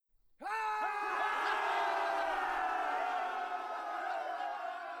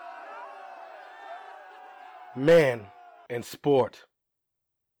Man and sport.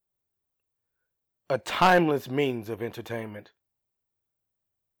 A timeless means of entertainment.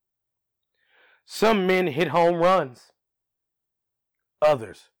 Some men hit home runs.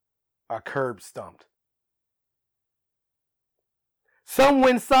 Others are curb stomped. Some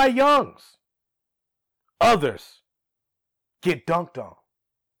win Cy Youngs. Others get dunked on.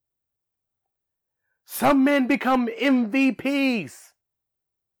 Some men become MVPs.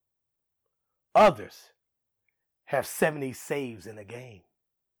 Others have 70 saves in a game.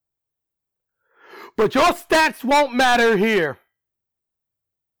 But your stats won't matter here.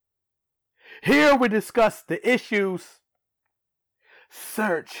 Here we discuss the issues,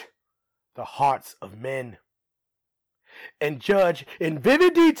 search the hearts of men, and judge in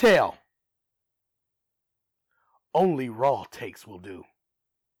vivid detail. Only raw takes will do.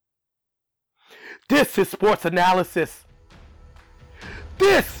 This is Sports Analysis.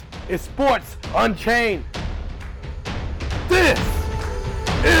 This is Sports Unchained. This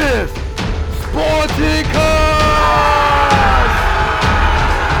is Sporticus!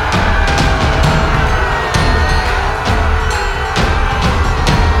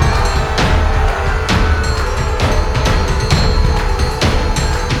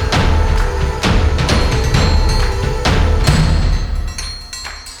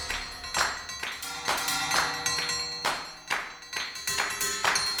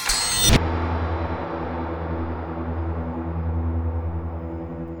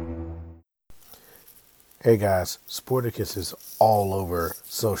 Hey guys, Sporticus is all over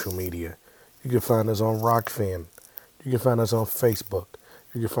social media. You can find us on Rockfin. You can find us on Facebook.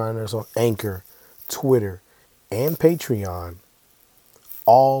 You can find us on Anchor, Twitter, and Patreon.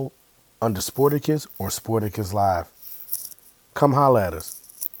 All under Sporticus or Sporticus Live. Come holla at us.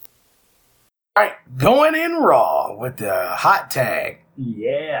 All right, going in raw with the hot tag.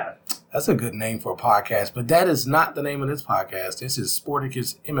 Yeah. That's a good name for a podcast, but that is not the name of this podcast. This is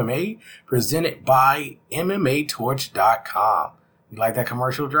Sporticus MMA, presented by MMAtorch.com. You like that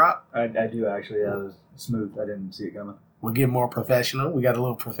commercial drop? I do, actually. That was smooth. I didn't see it coming. We'll get more professional. We got a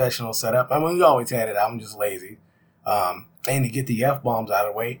little professional setup. I mean, we always had it. I'm just lazy. And to get the F-bombs out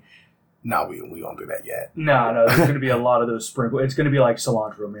of the way, no, we won't do that yet. No, there's going to be a lot of those sprinkles. It's going to be like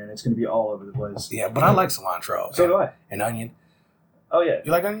cilantro, man. It's going to be all over the place. Yeah, but I like cilantro. So do I. And onion. Oh, yeah.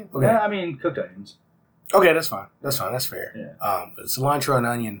 You like onion? Okay. Yeah, I mean, cooked onions. Okay, that's fine. That's fair. Yeah. Cilantro and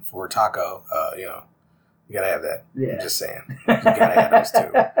onion for taco, you got to have that. Yeah. I'm just saying. You got to have those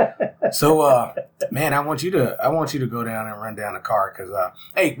too. So, man, I want you to go down and run down the car because,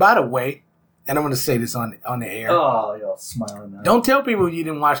 hey, by the way, and I'm going to say this on the air. Oh, y'all smiling now. Don't tell people you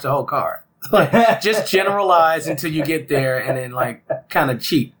didn't watch the whole card. Like, just generalize until you get there and then, like, kind of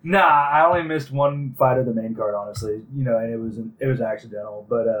cheat. Nah, I only missed one fight of the main card, honestly. And it was accidental.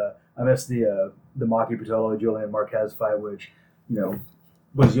 But I missed the Maki Pitolo Julian Marquez fight, which,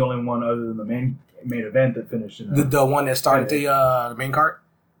 was the only one other than the main event that finished in the one that started the main card?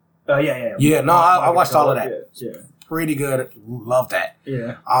 Yeah. Yeah, no, I watched all of that. Yeah. Pretty good. Love that.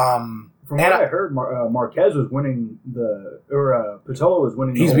 Yeah. From what I heard, Marquez was winning Pitolo was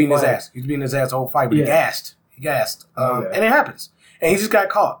winning. He's beating his ass. He's beating his ass the whole fight, but he gassed. And it happens. And he just got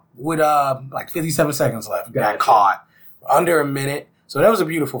caught with like 57 seconds left. Got caught under a minute. So that was a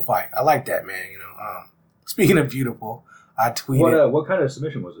beautiful fight. I like that, man. Speaking of beautiful, I tweeted. What kind of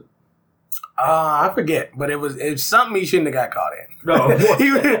submission was it? I forget, but it was something he shouldn't have got caught in.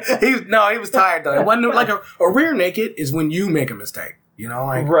 No, he was tired though. It wasn't like a rear naked is when you make a mistake.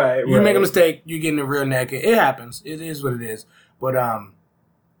 Right. You make a mistake, you get in the rear naked. It happens. It is what it is. But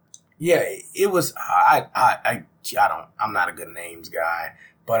yeah, it was. I'm not a good names guy,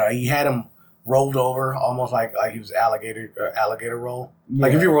 but he had him rolled over almost like he was alligator roll. Yeah.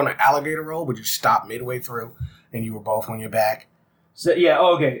 Like if you were on an alligator roll, but you stopped midway through and you were both on your back. So yeah,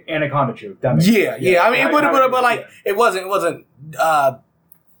 okay, anaconda choke. Yeah. I mean, but like it wasn't a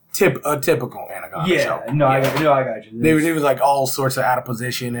typical anaconda choke. I got you. They was like all sorts of out of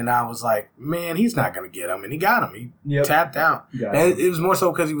position, and I was like, man, he's not gonna get him, and he got him. He tapped out, and it was more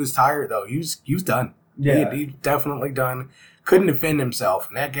so because he was tired though. He was done. Yeah, he definitely done. Couldn't defend himself,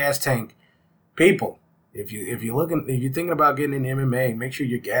 and that gas tank. People, if you're thinking about getting in MMA, make sure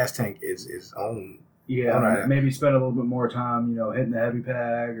your gas tank is on. Yeah, maybe spend a little bit more time, hitting the heavy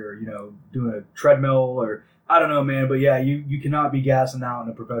peg or, doing a treadmill or I don't know, man. But yeah, you cannot be gassing out in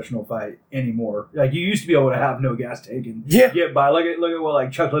a professional fight anymore. Like you used to be able to have no gas tank and get by. Look at what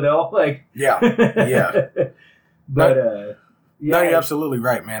like Chuck Liddell, like yeah. But no, you're absolutely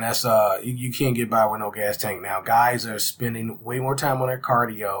right, man. That's you can't get by with no gas tank now. Guys are spending way more time on their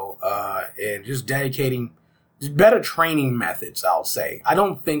cardio and just dedicating better training methods, I'll say. I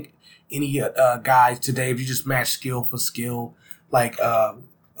don't think any guys today, if you just match skill for skill, like a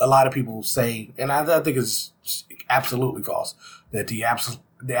lot of people say, and I think it's absolutely false, that the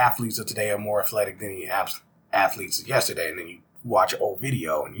athletes of today are more athletic than the athletes of yesterday. And then you watch an old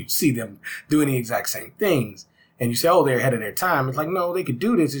video and you see them doing the exact same things. And you say, oh, they're ahead of their time. It's like, no, they could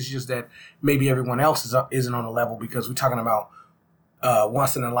do this. It's just that maybe everyone else isn't on the level because we're talking about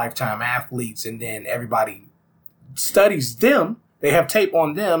once-in-a-lifetime athletes, and then everybody studies them. They have tape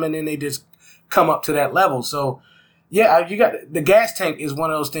on them, and then they just come up to that level. So, yeah, you got the gas tank is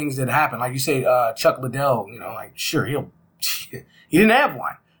one of those things that happen. Like you say, Chuck Liddell, like, sure, he didn't have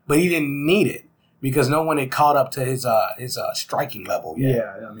one, but he didn't need it because no one had caught up to his striking level yet.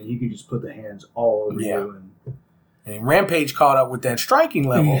 Yeah, I mean, he could just put the hands all over you. And Rampage caught up with that striking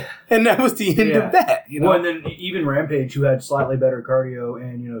level, and that was the end of that. Well, and then even Rampage, who had slightly better cardio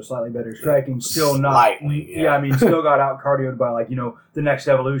and slightly better striking, still not. Slightly, I mean, still got out cardioed by the Next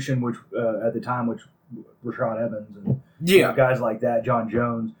Evolution, which at the time, which Rashad Evans and guys like that, John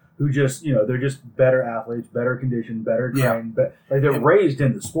Jones, who just they're just better athletes, better conditioned, better trained, but they're raised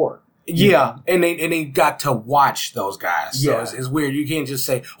in the sport. Yeah, and they got to watch those guys. So it's weird. You can't just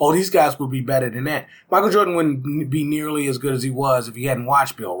say, oh, these guys would be better than that. Michael Jordan wouldn't be nearly as good as he was if he hadn't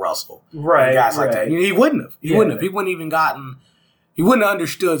watched Bill Russell. Right. Guys like that. He wouldn't have. He wouldn't have. He wouldn't even gotten... He wouldn't have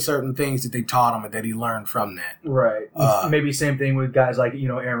understood certain things that they taught him and that he learned from that. Right. Maybe same thing with guys like,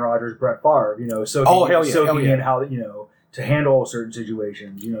 Aaron Rodgers, Brett Favre, soaking in how, to handle certain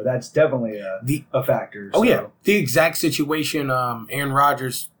situations. That's definitely a factor. Oh, yeah. The exact situation Aaron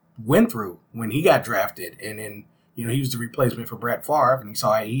Rodgers went through when he got drafted, and then he was the replacement for Brett Favre, and he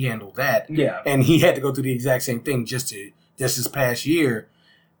saw how he handled that. Yeah, and he had to go through the exact same thing just this past year.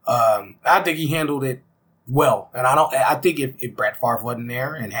 I think he handled it well, and I think if Brett Favre wasn't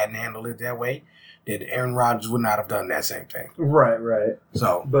there and hadn't handled it that way, that Aaron Rodgers would not have done that same thing. Right.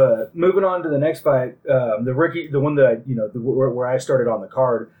 So, but moving on to the next fight, the one that where I started on the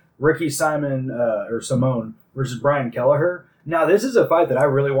card, Ricky Simon Simone versus Brian Kelleher. Now, this is a fight that I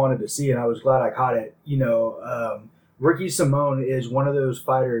really wanted to see, and I was glad I caught it. Ricky Simone is one of those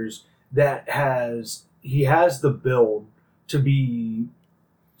fighters that has the build to be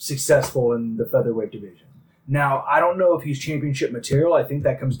successful in the featherweight division. Now, I don't know if he's championship material. I think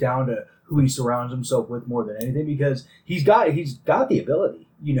that comes down to who he surrounds himself with more than anything, because he's got the ability.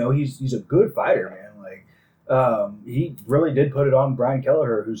 He's a good fighter, man. He really did put it on Brian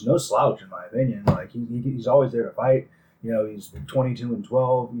Kelleher, who's no slouch in my opinion. He's always there to fight. He's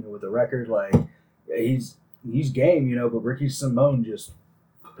 22-12, with a record. He's game, but Ricky Simone just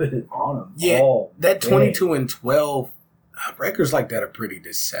put it on him. Yeah, that 22-12 records like that are pretty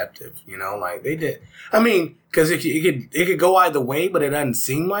deceptive. They did. I mean, because it could go either way, but it doesn't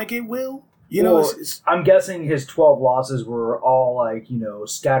seem like it will. I'm guessing his 12 losses were all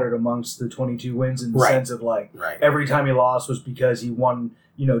scattered amongst the 22 wins in the sense of every time he lost was because he won.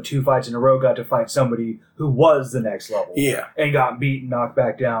 2 fights in a row, got to fight somebody who was the next level. Yeah. And got beat and knocked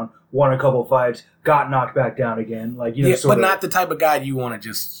back down, won a couple fights, got knocked back down again. But not the type of guy you want to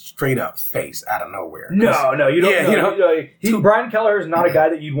just straight up face out of nowhere. No, you don't. Brian Kelleher is not a guy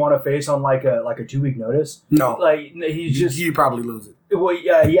that you'd want to face on a 2-week notice. No. He's just... You'd probably lose it. Well,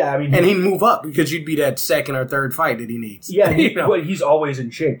 yeah, I mean... And he'd move up because you'd be that second or third fight that he needs. Yeah, but he's always in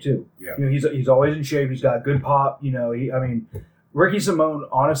shape, too. Yeah. He's always in shape. He's got good pop. Ricky Simone,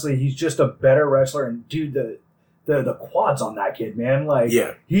 honestly, he's just a better wrestler. And, dude, the quads on that kid, man.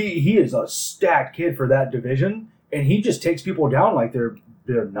 He is a stacked kid for that division. And he just takes people down like they're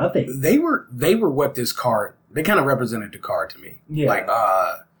nothing. They were what this card... They kind of represented the card to me.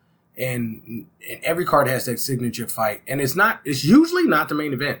 Yeah. And every card has that signature fight. And it's usually not the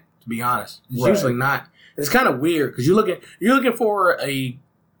main event, to be honest. It's usually not. It's kind of weird because you're looking for a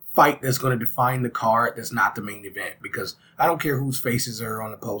fight that's going to define the card that's not the main event, because I don't care whose faces are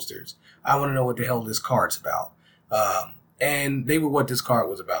on the posters. I want to know what the hell this card's about. And they were what this card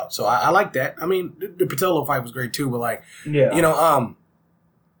was about. So I like that. I mean, the Patello fight was great too, but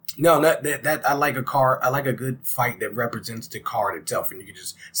no, that I like a card. I like a good fight that represents the card itself, and you can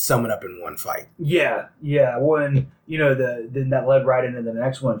just sum it up in one fight. Yeah. When then that led right into the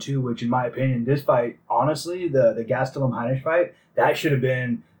next one too, which in my opinion, this fight, honestly, the Gastelum Heinisch fight, that should have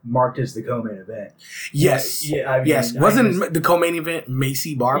been marked as the co-main event. Yes. Yes. Wasn't the co-main event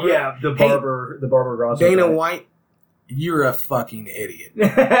Macy Barber? Yeah, the Barber Grosso. Dana White, you're a fucking idiot.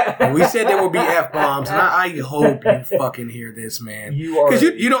 And we said there would be F-bombs, and I hope you fucking hear this, man. You are. Because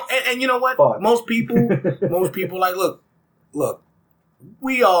you know, and you know what? Fuck. Most people look,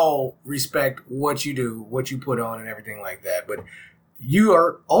 we all respect what you do, what you put on and everything like that, but you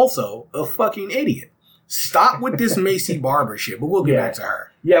are also a fucking idiot. Stop with this Macy Barber shit. But we'll get back to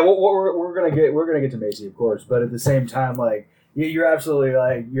her. Yeah, well, we're gonna get to Macy, of course, but at the same time, like you're absolutely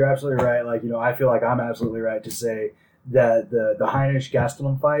right. Like I feel like I'm absolutely right to say that the Heinisch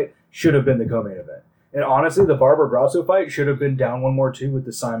Gastelum fight should have been the co-main event. And honestly, the Barber Grasso fight should have been down 1-2 with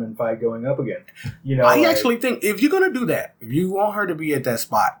the Simon fight going up again. I actually think if you're gonna do that, if you want her to be at that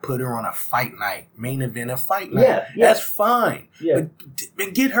spot, put her on a fight night, main event of fight night. Yeah. That's fine. Yeah.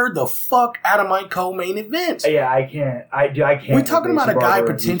 But get her the fuck out of my co-main events. Yeah, I can't. I can't. We're talking about a guy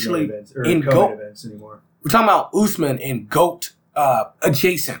potentially in GOAT events anymore. We're talking about Usman in GOAT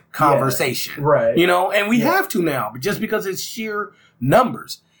adjacent conversation, right? And we have to now, but just because it's sheer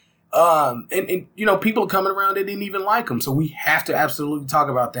numbers. And people are coming around that didn't even like him, so we have to absolutely talk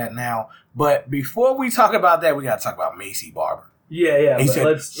about that now. But before we talk about that, we got to talk about Macy Barber. Yeah. He said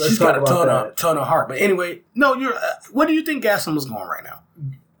let's she's got a ton of heart. But anyway, no, you're. What do you think Gastelum is going right now?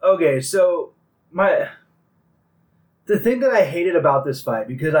 Okay, so the thing that I hated about this fight,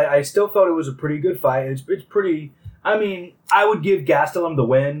 because I still felt it was a pretty good fight. It's pretty. I mean, I would give Gastelum the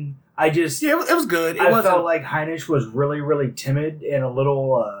win. It was good. I felt like Heinisch was really, really timid and a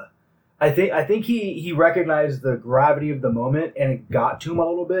little. I think he recognized the gravity of the moment and it got to him a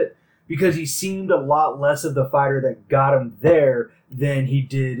little bit because he seemed a lot less of the fighter that got him there than he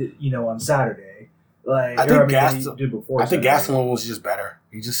did, on Saturday. Like I think Gastelum was just better.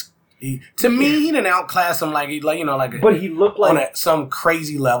 To me, he didn't outclass him but he looked like on some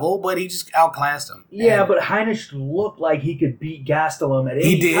crazy level, but he just outclassed him. Yeah, but Heinisch looked like he could beat Gastelum at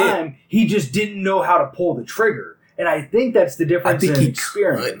any time. He just didn't know how to pull the trigger, and I think that's the difference in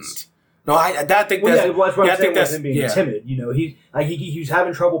experience. Couldn't. No, I think that's what I'm saying with him being timid. He was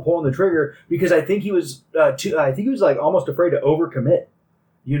having trouble pulling the trigger because I think he was like almost afraid to overcommit.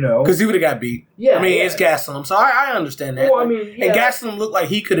 Because he would have got beat. Yeah, I mean, it's Gastelum, so I understand that. Well, and Gastelum looked like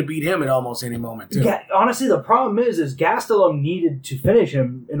he could have beat him at almost any moment too. Yeah, honestly, the problem is Gastelum needed to finish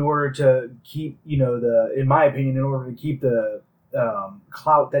him in order to keep, in my opinion, in order to keep the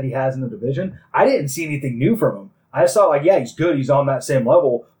clout that he has in the division. I didn't see anything new from him. I saw he's good. He's on that same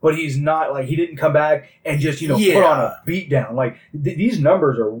level, but he's not he didn't come back and just put on a beat down. These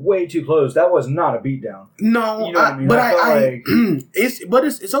numbers are way too close. That was not a beat down. No, what I mean? But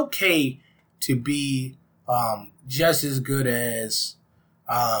it's okay to be just as good as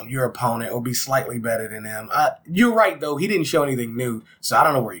your opponent or be slightly better than them. You're right though. He didn't show anything new, so I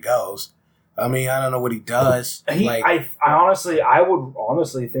don't know where he goes. I mean, I don't know what he does. I would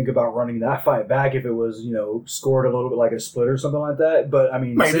honestly think about running that fight back if it was, scored a little bit like a split or something like that. But I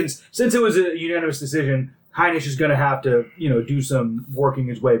mean, since it was a unanimous decision, Heinisch is going to have to, do some working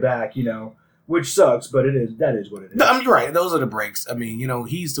his way back, which sucks, but that is what it is. No, you're right. Those are the breaks. I mean,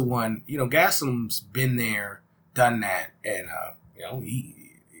 he's the one. Gastelum's been there, done that, and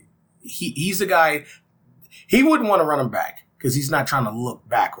he's the guy. He wouldn't want to run him back because he's not trying to look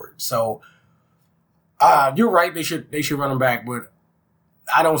backward. So. You're right. They should run him back, but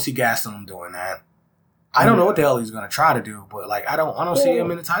I don't see Gastelum doing that. I don't know what the hell he's going to try to do, but I don't see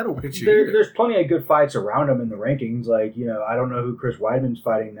him in the title picture. There's plenty of good fights around him in the rankings. I don't know who Chris Weidman's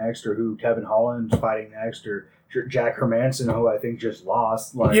fighting next, or who Kevin Holland's fighting next, or Jack Hermanson, who I think just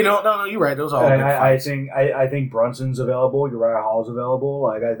lost. No, you're right. Those are all good fights. I think Brunson's available. Uriah Hall's available.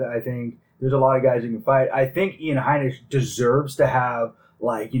 I think there's a lot of guys who can fight. I think Ian Heinisch deserves to have.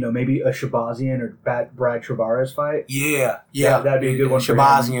 Maybe a Shabazian or Brad Travares fight. Yeah. That'd be a good one.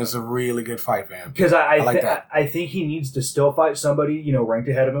 Shabazian's a really good fight, man. Because I think he needs to still fight somebody, ranked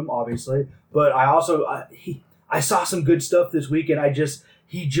ahead of him, obviously. But I saw some good stuff this week, and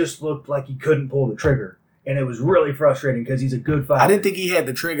he just looked like he couldn't pull the trigger, and it was really frustrating because he's a good fighter. I didn't think he had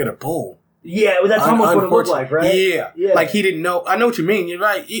the trigger to pull. Yeah, well, that's almost what it looked like, right? Yeah. Like he didn't know. I know what you mean. You're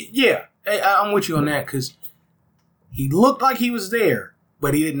right. Yeah, I'm with you on that because he looked like he was there.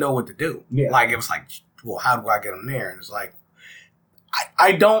 But he didn't know what to do. Yeah. It was well, how do I get him there? And it's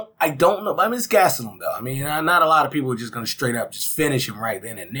I don't know. I mean, it's Gastelum though. I mean, not a lot of people are just going to straight up just finish him right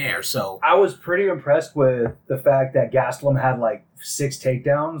then and there. So I was pretty impressed with the fact that Gastelum had 6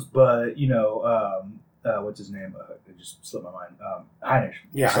 takedowns, but what's his name? It just slipped my mind. Heinisch.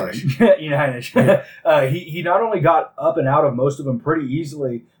 Yeah, Heinisch. Heinisch. Yeah. He not only got up and out of most of them pretty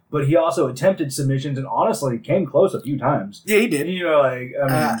easily, but he also attempted submissions and honestly came close a few times. Yeah, he did.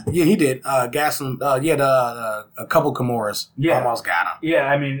 Yeah, he did. Gastelum, he had a couple Kimuras. Almost got him. Yeah,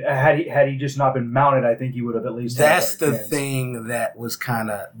 I mean, had he just not been mounted, I think he would have at least. That's the thing that was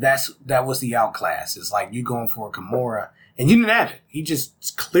that was the outclass. It's you going for a Kimura and you didn't have it. He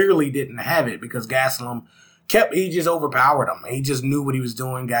just clearly didn't have it because Gastelum he just overpowered him. He just knew what he was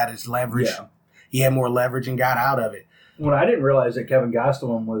doing, got his leverage. Yeah. He had more leverage and got out of it. When I didn't realize that Kevin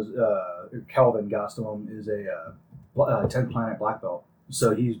Gastelum was Kelvin Gastelum is a 10th planet black belt.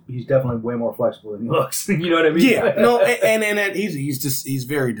 So he's definitely way more flexible than he looks. You know what I mean? Yeah, no, and he's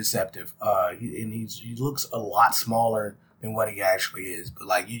very deceptive. He looks a lot smaller than what he actually is. But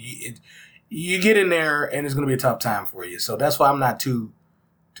like you get in there and it's going to be a tough time for you. So that's why I'm not too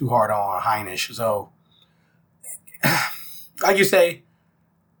hard on Heinisch. So like you say,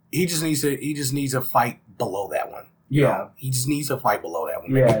 he just needs to fight below that one. You know, he just needs to fight below that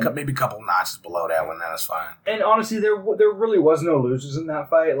one. Maybe a couple notches below that one. That's fine. And honestly, there really was no losers in that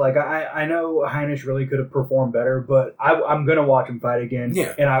fight. Like I know Heinisch really could have performed better, but I'm gonna watch him fight again.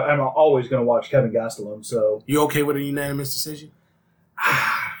 Yeah, and I'm always gonna watch Kevin Gastelum. So you okay with a unanimous decision?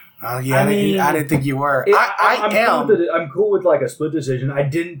 I didn't think you were. I'm cool with like a split decision.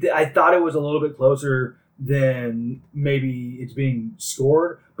 I thought it was a little bit closer than maybe it's being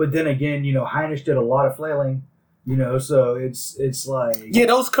scored, but then again, Heinisch did a lot of flailing. So it's like... Yeah,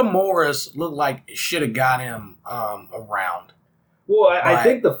 those Kimuras look like it should have got him a round. Well, I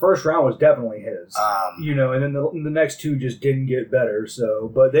think the first round was definitely his. And then the next two just didn't get better.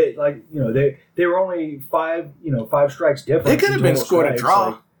 So, but they they were only five strikes different. They could have been scored a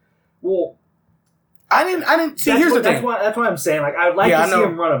draw. I didn't see. Here's the thing. That's why I'm saying, like, I'd like to see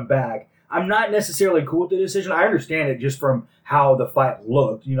him run him back. I'm not necessarily cool with the decision. I understand it just from how the fight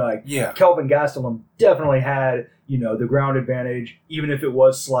looked. Kelvin Gastelum definitely had, the ground advantage, even if it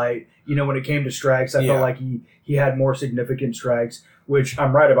was slight. When it came to strikes, I felt like he had more significant strikes, which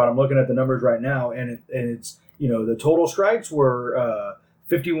I'm right about. I'm looking at the numbers right now, and it's, the total strikes were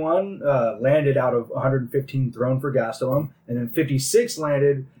 51 landed out of 115 thrown for Gastelum, and then 56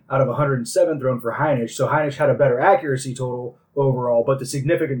 landed out of 107 thrown for Heinisch. So Heinisch had a better accuracy total overall, but the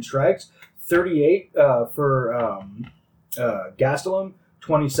significant strikes, 38 for Gastelum,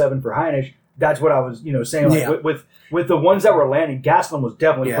 27 for Heinisch. That's what I was, saying. Like with the ones that were landing, Gastelum was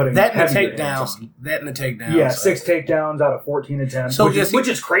definitely putting that in the takedowns. That in the takedowns. Yeah, 6 takedowns out of 14 attempts, which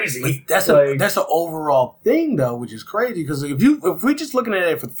is crazy. That's an overall thing though, which is crazy because if we're just looking at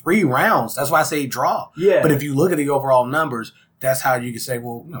it for 3 rounds, that's why I say draw. Yeah. But if you look at the overall numbers, that's how you can say,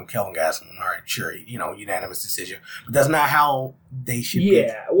 well, Kelvin Gastelum, all right, sure, unanimous decision. But that's not how they should be.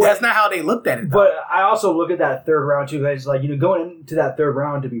 Well, that's not how they looked at it, though. But I also look at that third round, too, guys. Like, going into that third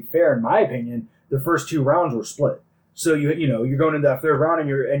round, to be fair, in my opinion, the first 2 rounds were split. So, you're going into that third round and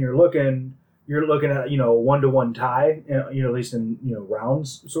you're looking at, a 1-1 tie, at least in,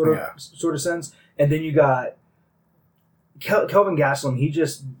 rounds sort of sense. And then you got Kelvin Gastelum. He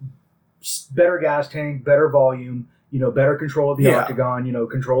just better gas tank, better volume, better control of the octagon,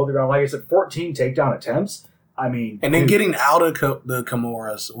 control of the ground. Like I said, 14 takedown attempts. I mean, and then getting out of the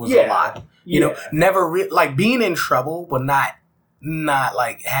Kimuras was a lot. Never like being in trouble, but not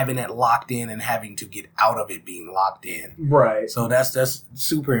like having it locked in and having to get out of it being locked in. Right. So that's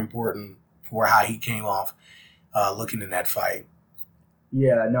super important for how he came off looking in that fight.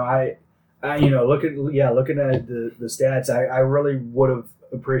 Yeah. No, I looking at the stats, I really would have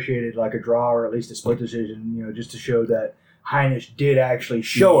appreciated like a draw or at least a split decision, just to show that Heinisch did actually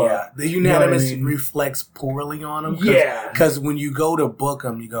show up. The unanimous reflects poorly on him. Because when you go to book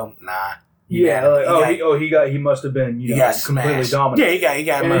him, you go, nah. He must have been, completely dominated. Yeah, he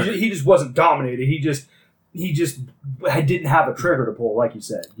got he just wasn't dominated. He just didn't have a trigger to pull, like you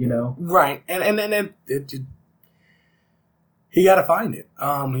said, Right. And he got to find it.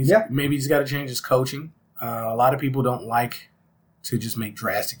 Maybe he's got to change his coaching. A lot of people don't like to just make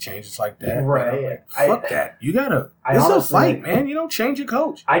drastic changes like that. Right. Fuck that. You gotta. It's a fight, man. You don't change your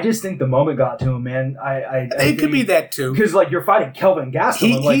coach. I just think the moment got to him, man. It could be that too. Because you're fighting Kelvin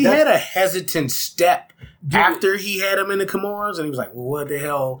Gastelum. He had a hesitant step after he had him in the Kimuras, and he was like, "Well, what the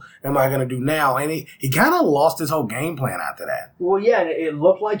hell am I gonna do now?" And he kind of lost his whole game plan after that. Well, yeah, and it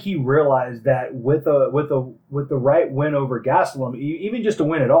looked like he realized that with the right win over Gastelum, even just to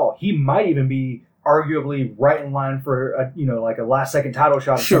win at all, he might even be arguably right in line for a last second title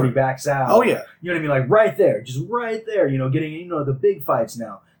shot if somebody backs out. Oh yeah. You know what I mean? Like right there, just right there, getting the big fights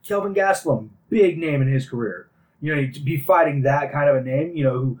now. Kelvin Gastelum, big name in his career. To be fighting that kind of a name,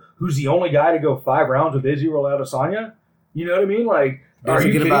 who's the only guy to go 5 rounds with Israel Adesanya. You know what I mean? Like, are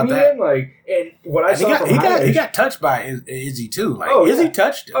you kidding me? That? Like, and what I saw he got touched by Izzy too. Like, Izzy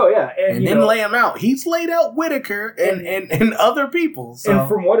touched him. Oh yeah, and didn't lay him out. He's laid out Whitaker and other people. So. And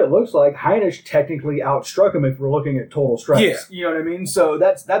from what it looks like, Heinisch technically outstruck him if we're looking at total strikes. Yeah. You know what I mean? So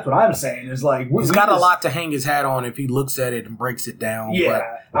that's what I'm saying is like he's got a lot to hang his hat on if he looks at it and breaks it down.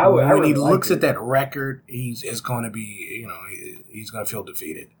 Yeah, but when he looks at that record, he's going to be he's going to feel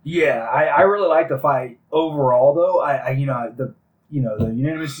defeated. Yeah, I really like the fight overall though. The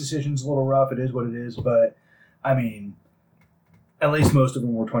unanimous decision's a little rough. It is what it is, but I mean, At least most of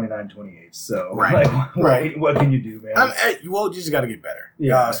them were 29-28. So, Right. What can you do, man? Well, you just got to get better.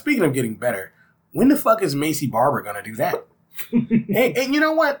 Yeah. Speaking of getting better, when the fuck is Macy Barber going to do that? and you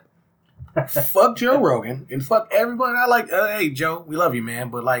know what? Fuck Joe Rogan and fuck everybody. I like, hey, Joe, we love you, man.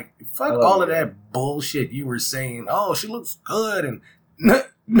 But, like, fuck all of that bullshit you were saying. Oh, she looks good. And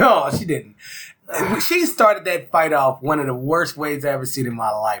no, she didn't. She started that fight off one of the worst ways I ever seen in my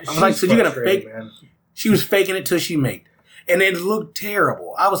life. I was like, so you're going to fake? Man. She was faking it till she made it. And it looked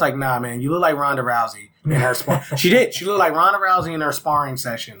terrible. I was like, nah, man, you look like Ronda Rousey in her sparring. She did. She looked like Ronda Rousey in her sparring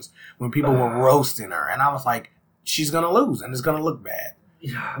sessions when people were roasting her. And I was like, she's going to lose and it's going to look bad.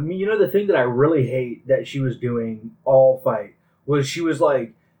 I mean, you know, the thing that I really hate that she was doing all fight was she was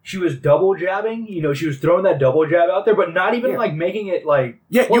double jabbing. You know, she was throwing that double jab out there, but not even like making it like.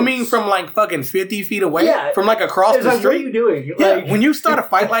 Yeah, close. You mean from like fucking 50 feet away? Yeah. From like across the like, street? What are you doing? Yeah, Like, when you start a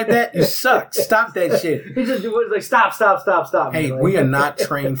fight like that, you suck. Stop that shit. He just was like, stop. Hey, we are not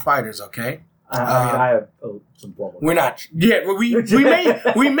trained fighters, okay? I mean, I have some formal. We're not. Yeah,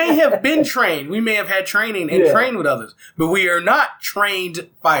 we may have been trained. We may have had training and trained with others, but we are not trained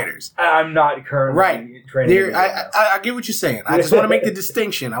fighters. I'm not currently training. I get what you're saying. I just want to make the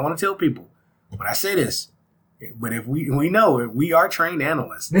distinction. I want to tell people when I say this. But if we know it, we are trained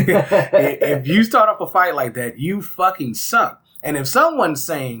analysts. If you start off a fight like that, you fucking suck. And if someone's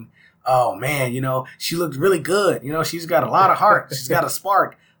saying, "Oh man, you know she looked really good. You know she's got a lot of heart. She's got a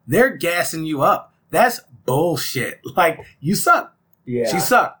spark," they're gassing you up. That's bullshit. Like, you suck. Yeah. She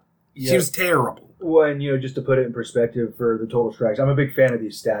sucked. Yeah. She was terrible. Well, and, you know, just to put it in perspective for the total strikes, I'm a big fan of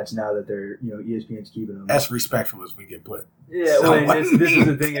these stats now that they're, you know, ESPN's keeping them. As respectful as we get put. Yeah, well, and this is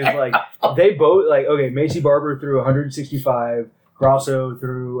the thing is, like, they both, like, okay, Macy Barber threw 165, Grasso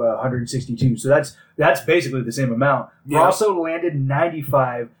threw 162. So that's basically the same amount. Yeah. Grasso landed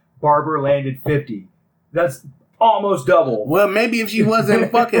 95, Barber landed 50. That's almost double. Well, maybe if she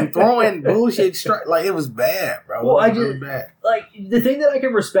wasn't fucking throwing bullshit straight, like, it was bad, bro. Well, it was really bad. Like, the thing that I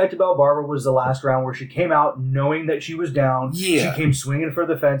can respect about Barber was the last round where she came out knowing that she was down. Yeah. She came swinging for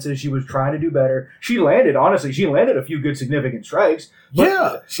the fences. She was trying to do better. She landed a few good significant strikes.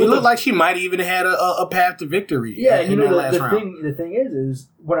 But, She looked like she might even had a path to victory. Yeah, in you know, that last round. the thing is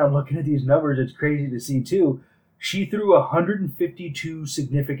when I'm looking at these numbers, it's crazy to see, too. She threw 152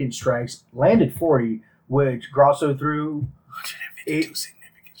 significant strikes, landed 40, which Grasso threw 152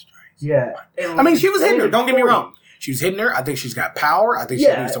 significant strikes. Yeah. I mean, she was hitting her. Don't get me wrong. She was hitting her. I think she's got power. I think she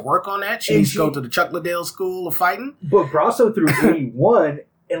needs to work on that. She needs to go to the Chuck Liddell School of Fighting. But Grasso threw 81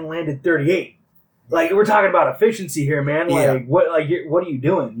 and landed 38. Like, we're talking about efficiency here, man. Like, what are you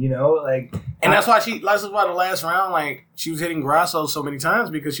doing? You know, like, and that's why the last round, like, she was hitting Grasso so many times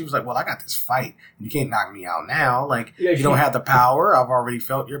because she was like, well, I got this fight. You can't knock me out now. Like, you don't have the power. I've already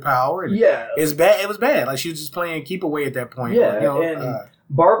felt your power. And it's bad. It was bad. Like, she was just playing keep away at that point. Yeah, you know, and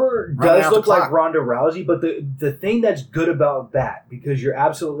Barber does look like Ronda Rousey, but the thing that's good about that, because you're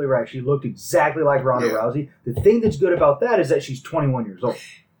absolutely right, she looked exactly like Ronda Rousey. The thing that's good about that is that she's 21 years old.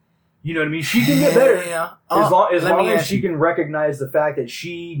 You know what I mean? She can get better as long as she can recognize the fact that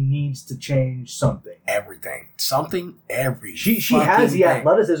she needs to change something. Everything. She has the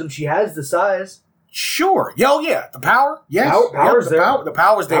athleticism. She has the size. Sure. Yeah. The power. Yes. Power's there. The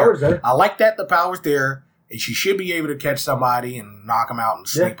power's there. Power's there. I like that. The power's there. And she should be able to catch somebody and knock them out and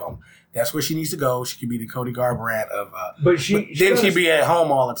sleep them. That's where she needs to go. She could be the Cody Garbrandt of. But she'd be at home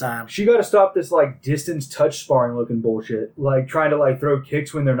all the time. She got to stop this like distance touch sparring looking bullshit. Like trying to like throw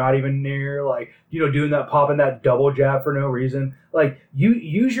kicks when they're not even near. Like doing that popping that double jab for no reason. Like you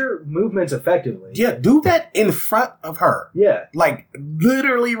use your movements effectively. Yeah, do that in front of her. Yeah, like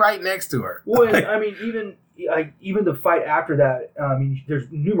literally right next to her. Well, I mean even the fight after that. I mean, there's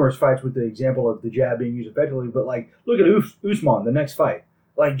numerous fights with the example of the jab being used effectively. But like look at Usman, the next fight.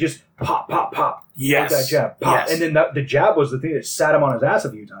 Like, just pop, pop, pop. Yes. With that jab. Pop. Yes. And then the jab was the thing that sat him on his ass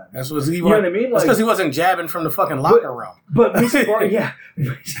a few times. That's what you know what I mean? That's because he wasn't jabbing from the fucking locker room. But Macy Barber, yeah,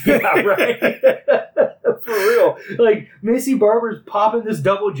 right. For real. Like, Macy Barber's popping this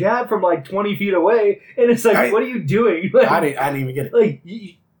double jab from like 20 feet away, and it's like, what are you doing? Like, I didn't even get it. Like,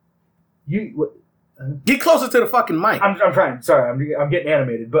 you get closer to the fucking mic. I'm trying. Sorry, I'm getting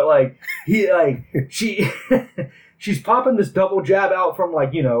animated. But like she's popping this double jab out from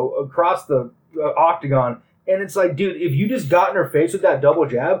like across the octagon, and it's like, dude, if you just got in her face with that double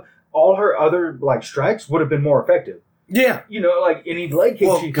jab, all her other like strikes would have been more effective. Yeah, like any leg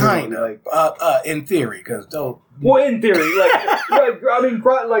kick she could kind of in theory, because in theory, like I mean,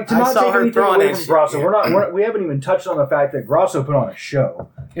 like to not take anything away from Grasso, we haven't even touched on the fact that Grasso put on a show.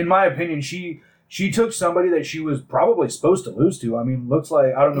 In my opinion, she took somebody that she was probably supposed to lose to. I mean, looks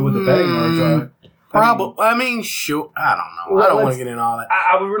like I don't know what the betting odds are. Probably. I mean, sure. I don't know. Well, I don't want to get into all that.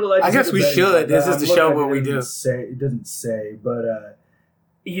 I would really like to I guess get the we betting should. odds. This is I'm the looking show at where it, we it do. doesn't say, but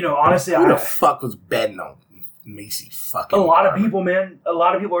honestly, Who the fuck was betting on Macy fucking a lot of Barber? people, man. A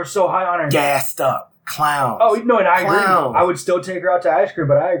lot of people are so high on her. Gassed up. Clowns. Oh, no, and I Clowns. agree. I would still take her out to ice cream,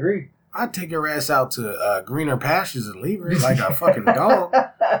 but I agree. I'd take her ass out to greener pastures and leave her like a fucking dog.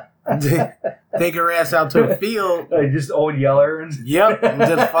 Take her ass out to the field. Like just old Yeller. Yep. And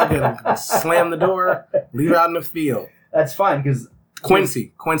just fucking slam the door. Leave her out in the field. That's fine, because...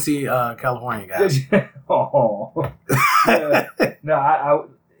 Quincy, California guys. Oh. No,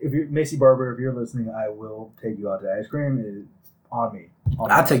 if you're Macy Barber, if you're listening, I will take you out to ice cream. It's on me.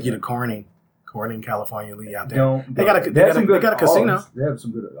 I'll take you to Corning, California. Leave you out there. They got a casino. Olives. They have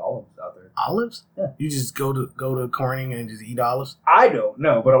some good olives out there. Olives? Yeah. You just go to Corning and just eat olives? I don't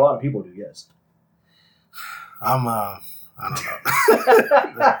know, but a lot of people do. Yes. I don't know.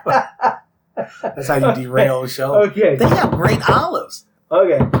 That's how you derail the show. Okay. They have great olives.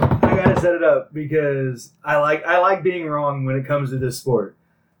 Okay, I gotta set it up because I like being wrong when it comes to this sport.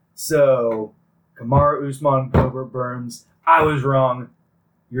 So, Kamaru Usman, Gilbert Burns, I was wrong.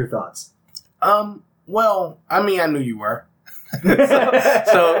 Your thoughts? Well, I mean, I knew you were,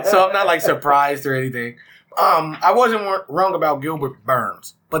 so I'm not like surprised or anything. I wasn't wrong about Gilbert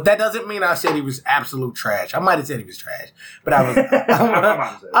Burns, but that doesn't mean I said he was absolute trash. I might have said he was trash, but I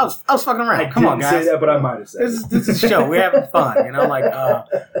was fucking around. Come on, guys. I didn't say that, but I might have said This is a show. We're having fun, you know. Like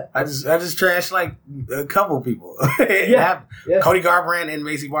I just trashed like a couple people. Yeah. Cody Garbrandt and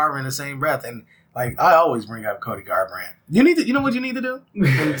Macy Barber in the same breath, and like I always bring up Cody Garbrandt. You know what you need to do?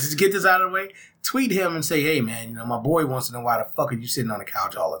 And just get this out of the way. Tweet him and say, "Hey man, my boy wants to know why the fuck are you sitting on the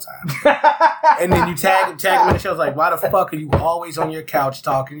couch all the time?" And then you tag him in the show. It's like, why the fuck are you always on your couch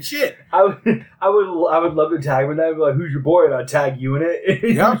talking shit? I would love to tag him in that. I'd be like, who's your boy? And I'd tag you in it.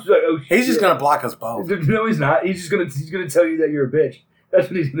 Yeah. He's like, oh, shit. He's just gonna block us both. No, he's not. He's gonna tell you that you're a bitch. That's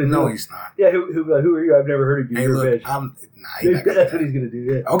what he's gonna do. No, he's not. Yeah, who are you? I've never heard of you. Hey, You're look, a bitch. That's what he's gonna do.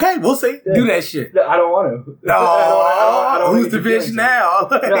 Yeah. Okay, we'll see. Yeah. Do that shit. No, I don't want to. No, I don't wanna who's the get your bitch feelings now?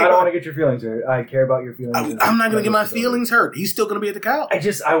 hurt. No, I don't want to get your feelings hurt. I care about your feelings. I'm not gonna get my feelings hurt. He's still gonna be at the couch.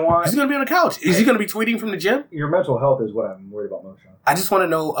 I want. He's gonna be on the couch. Is he gonna be tweeting from the gym? Your mental health is what I'm worried about most. Sean. I just want to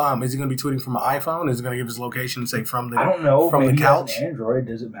know: is he gonna be tweeting from an iPhone? Is he gonna give his location and say from the? I don't know. From Maybe the couch. he has an Android.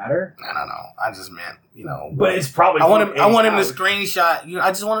 Does it matter? I don't know. I just meant But it's probably. I want him to couch. screenshot.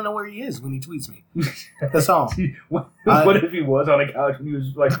 I just want to know where he is when he tweets me. That's all. What if he was on a couch when he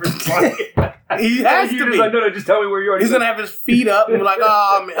was like responding? He has He to was be. like, no, just tell me where you are. He's gonna have his feet up and be like,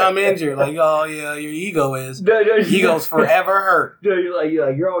 "Oh, I'm injured." Like, "Oh yeah, your ego is." Ego's forever hurt. No,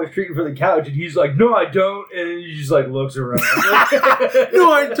 you're always treating for the couch, and he's like, no, I don't, and he just like looks around.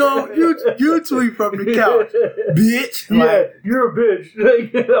 No, I don't. You tweet from the couch, bitch. Yeah, Like, you're a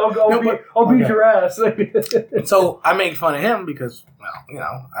bitch. I'll beat your ass. so I make fun of him because,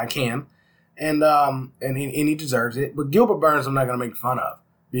 well, I can, and he deserves it. But Gilbert Burns, I'm not gonna make fun of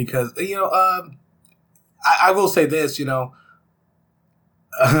because I will say this,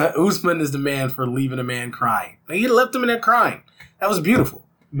 Usman is the man for leaving a man crying. He left him in there crying. That was beautiful.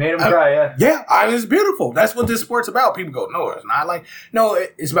 Made him cry, yeah. Yeah, it's beautiful. That's what this sport's about. People go, no, it's not. Like, no,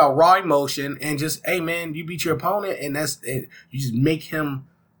 it's about raw emotion and just, hey, man, you beat your opponent and that's it. You just make him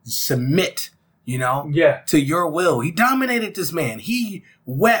submit, Yeah. to your will. He dominated this man. He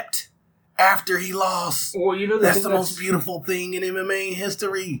wept after he lost. Well, that's the most beautiful thing in MMA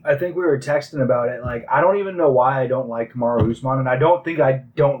history. I think we were texting about it. Like, I don't even know why I don't like Kamaru Usman, and I don't think I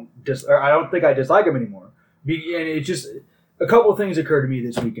dislike him anymore. And it just a couple of things occurred to me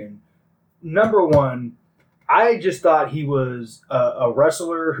this weekend. Number one, I just thought he was a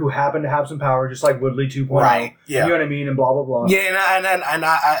wrestler who happened to have some power, just like Woodley 2.0. Right. Yeah. You know what I mean? And blah blah blah. Yeah, and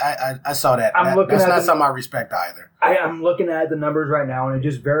I saw that. That's not something I respect either. I'm looking at the numbers right now, and it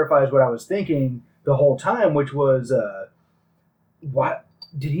just verifies what I was thinking the whole time, which was, what?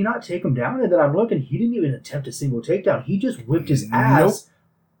 Did he not take him down? And then I'm looking, he didn't even attempt a single takedown. He just whipped his ass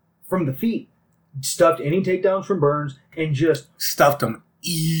from the feet, stuffed any takedowns from Burns, and just stuffed him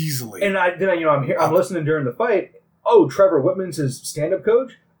easily. And I'm listening during the fight. Oh, Trevor Whitman's his stand-up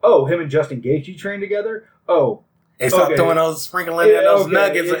coach. Oh, him and Justin Gaethje trained together. Oh. They stopped doing those, sprinkling in those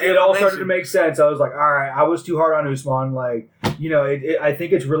nuggets. It all started to make sense. I was like, all right, I was too hard on Usman. Like, I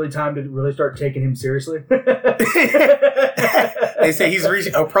think it's really time to really start taking him seriously. They say he's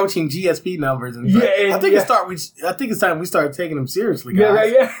approaching GSP numbers, and I think it's time we start taking him seriously,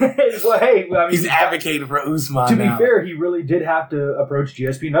 guys. Yeah, right. Yeah. Well, hey, he's advocating for Usman. To be fair, he really did have to approach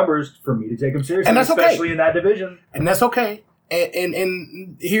GSP numbers for me to take him seriously, and that's especially in that division. And that's okay.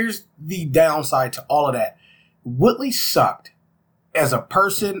 And here's the downside to all of that. Woodley sucked as a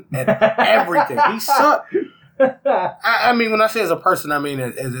person and everything. He sucked. I mean, when I say as a person, I mean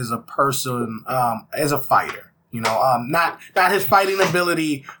as a person, as a fighter. You know, not his fighting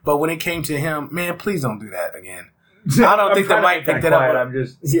ability, but when it came to him, man, please don't do that again. I don't think they might pick that up. I'm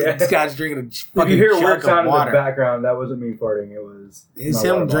just This guy's drinking a fucking if you hear jug weird of sound in water. the background, that wasn't me farting. It's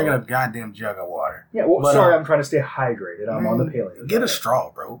him drinking a goddamn jug of water. Yeah, well, But, sorry, I'm trying to stay hydrated. I'm on the paleo. Get a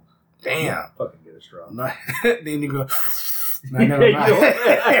straw, bro. Damn. Yeah, fucking get a straw. Then you go. No, never mind.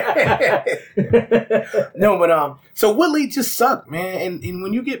 No, but so Woodley just sucked, man. And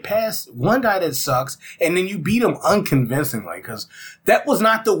when you get past one guy that sucks, and then you beat him unconvincingly, because that was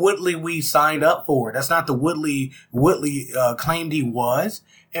not the Woodley we signed up for. That's not the Woodley claimed he was,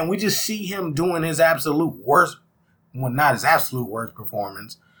 and we just see him doing his absolute worst. Well, not his absolute worst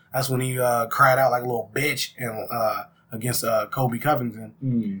performance. That's when he cried out like a little bitch against Kobe Covington.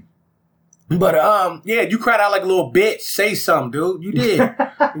 Mm. But yeah, you cried out like a little bitch. Say something, dude. You did.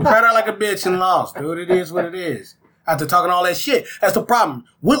 You cried out like a bitch and lost, dude. It is what it is. After talking all that shit, that's the problem.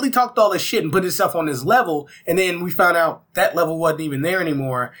 Woodley talked all this shit and put himself on this level, and then we found out that level wasn't even there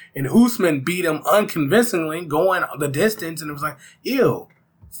anymore. And Usman beat him unconvincingly, going the distance, and it was like, ew.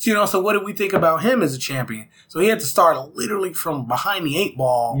 You know, so what did we think about him as a champion? So he had to start literally from behind the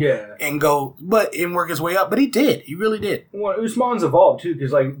 8-ball, and go, and work his way up. But he did. He really did. Well, Usman's evolved too,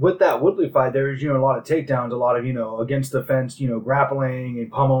 because like with that Woodley fight, there's a lot of takedowns, a lot of against the fence, grappling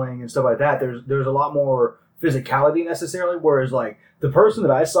and pummeling and stuff like that. There's a lot more physicality necessarily. Whereas like the person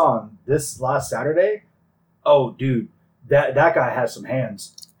that I saw on this last Saturday, oh dude, that guy has some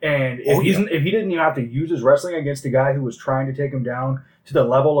hands. And if he didn't even have to use his wrestling against a guy who was trying to take him down to the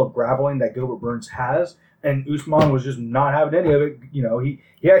level of grappling that Gilbert Burns has, and Usman was just not having any of it.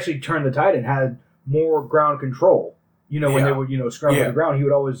 He actually turned the tide and had more ground control. When they would scrum to the ground, he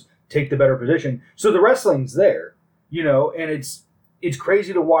would always take the better position. So the wrestling's there, and it's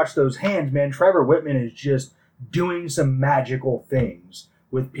crazy to watch those hands, man. Trevor Whitman is just doing some magical things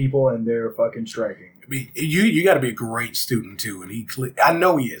with people and their fucking striking. You got to be a great student too, and I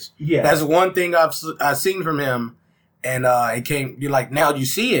know he is. Yeah, that's one thing I've seen from him, and it came. You're like, now you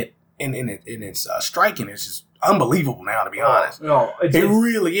see it, and it's striking. It's just unbelievable now, to be honest. No, it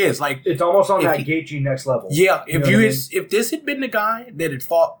really is. Like it's almost on that Gaethje next level. Yeah, if this had been the guy that had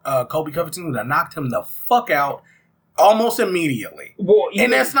fought Kobe Covington, would have knocked him the fuck out almost immediately. Well,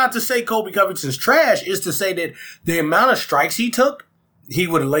 and that's not to say Kobe Covington's trash. It's to say that the amount of strikes he took, he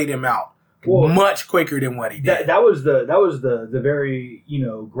would have laid him out. Much quicker than what he did. That was the very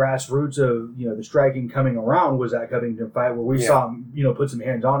grassroots of the striking coming around was that Covington fight where we saw him put some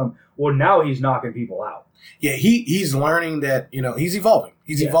hands on him. Well, now he's knocking people out. Yeah, he's learning that he's evolving.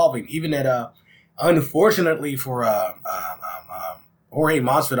 He's evolving. Even that unfortunately for Jorge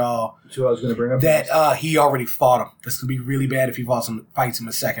Masvidal, so I was going to bring up that he already fought him. That's gonna be really bad if he fights him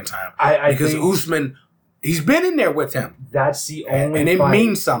a second time. Because Usman. He's been in there with him. That's the only and it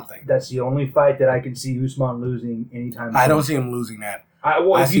means something. That's the only fight that I can see Usman losing anytime soon. I don't see him losing that.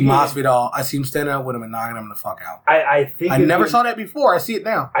 I see Masvidal. I see him standing up with him and knocking him the fuck out. I never saw that before. I see it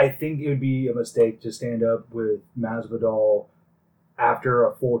now. I think it would be a mistake to stand up with Masvidal after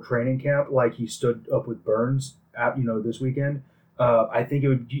a full training camp, like he stood up with Burns, this weekend. I think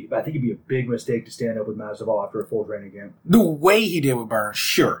it'd be a big mistake to stand up with Masvidal after a full training camp. The way he did with Burns,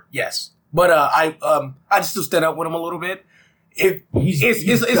 sure, yes. But I just still stand up with him a little bit. He's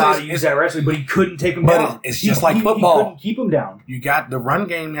got to use that wrestling, but he couldn't take him down. It's just like football. He couldn't keep him down. You got the run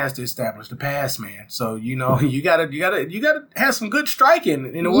game has to establish the pass, man. So you gotta have some good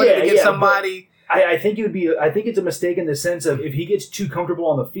striking in order to get somebody. I think it's a mistake in the sense of if he gets too comfortable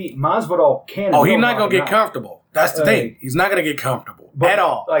on the feet, Masvidal can. Oh, he's not gonna get comfortable. That's the thing. He's not gonna get comfortable at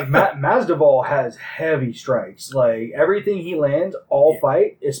all. Like Masvidal has heavy strikes. Like everything he lands,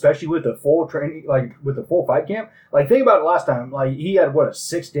 fight, especially with the full training, like with the full fight camp. Like think about it last time. Like he had a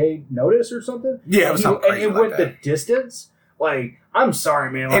 6-day notice or something. Yeah, it was something crazy. And it went the distance. Like, I'm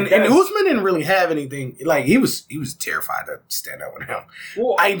sorry, man. Like, and Usman didn't really have anything. Like, he was terrified to stand up with him.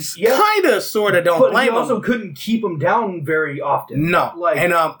 Well, I kind of, sort of don't blame him. But he also couldn't keep him down very often. No. Like,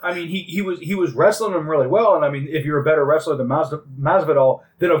 and I mean, he was wrestling him really well. And I mean, if you're a better wrestler than Masvidal,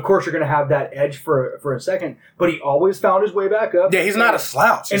 then of course you're going to have that edge for a second. But he always found his way back up. Yeah, he's not a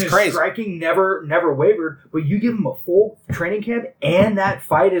slouch. It's crazy. His striking never wavered. But you give him a full training camp and that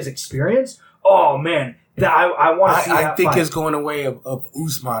fight as experience. Oh man. I want to see that I think fight. it's going away of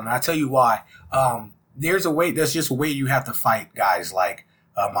Usman. I tell you why. There's just a way you have to fight guys like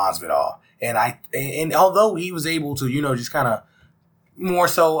Masvidal. And although he was able to, just kind of more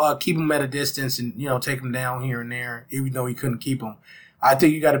so keep him at a distance and, take him down here and there, even though he couldn't keep him, I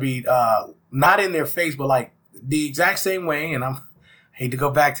think you got to be not in their face, but like the exact same way. And hate to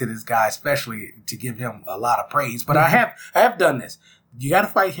go back to this guy, especially to give him a lot of praise, but I have done this. You got to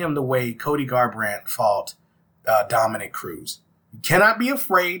fight him the way Cody Garbrandt fought Dominic Cruz. You cannot be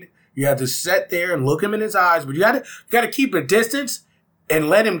afraid. You have to sit there and look him in his eyes, but you got to keep a distance and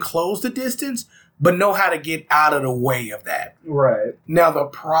let him close the distance, but know how to get out of the way of that. Right. Now, the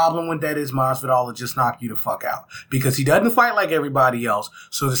problem with that is Masvidal will just knock you the fuck out because he doesn't fight like everybody else.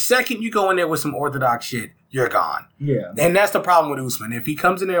 So the second you go in there with some orthodox shit, you're gone. Yeah. And that's the problem with Usman. If he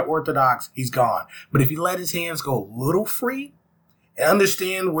comes in there orthodox, he's gone. But if he let his hands go a little free and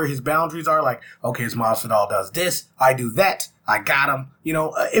understand where his boundaries are, like, okay, as Masvidal does this, I do that, I got him.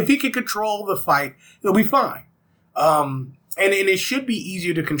 If he can control the fight, he'll be fine. And it should be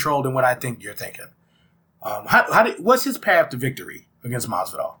easier to control than what I think you're thinking. What's his path to victory against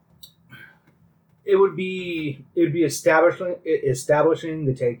Masvidal? It would be establishing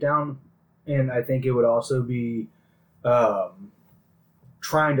the takedown, and I think it would also be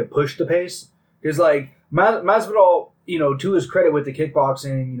trying to push the pace. Because like Masvidal, to his credit with the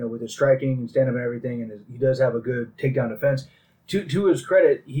kickboxing, with his striking and stand up and everything, and he does have a good takedown defense. To his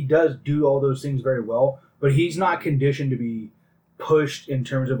credit, he does do all those things very well, but he's not conditioned to be pushed in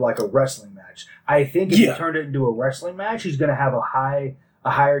terms of like a wrestling match. I think if he turned it into a wrestling match, he's going to have a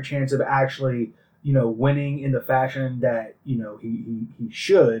higher chance of actually, winning in the fashion that, he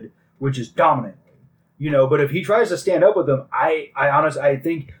should, which is dominantly. But if he tries to stand up with them, I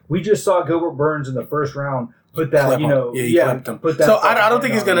think we just saw Gilbert Burns in the first round put that, clipped him. Put that. So I don't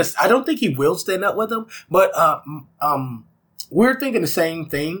think he's gonna. I don't think he will stand up with him. But we're thinking the same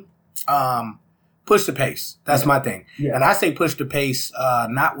thing. Push the pace. That's my thing. Yeah. And I say push the pace,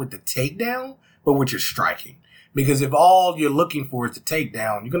 not with the takedown, but with your striking. Because if all you're looking for is the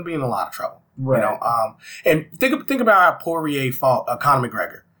takedown, you're gonna be in a lot of trouble. Right. And think about how Poirier fought Conor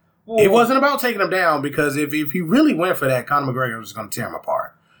McGregor. Well, it wasn't about taking him down because if he really went for that, Conor McGregor was going to tear him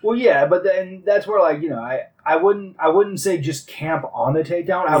apart. Well, yeah, but then that's where I wouldn't say just camp on the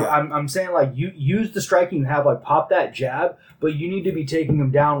takedown. I'm saying like you use the striking you have, like pop that jab, but you need to be taking him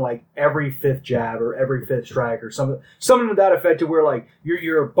down like every fifth jab or every fifth strike or something to that effect, to where like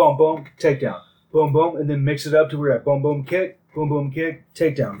you're a boom boom takedown, boom boom, and then mix it up to where you're at boom boom kick,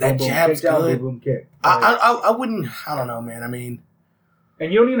 takedown, that boom boom jab's takedown, good. boom boom kick. I wouldn't. I don't know, man. I mean.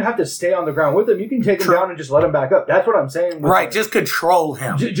 And you don't even have to stay on the ground with him. You can take him down and just let him back up. That's what I'm saying. Right, just control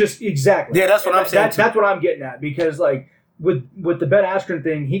him. Just exactly. Yeah, that's what I'm saying. That's what I'm getting at, because like with the Ben Askren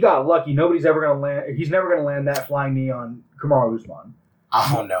thing, he got lucky. Nobody's ever going to land. He's never going to land that flying knee on Kamaru Usman.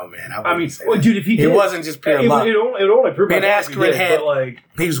 I don't know, man. Dude, if he did, it wasn't just pure luck. It only proved Ben Askren had, like,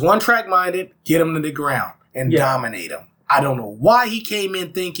 he was one track minded. Get him to the ground and dominate him. I don't know why he came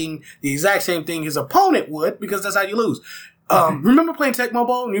in thinking the exact same thing his opponent would, because that's how you lose. Remember playing Tecmo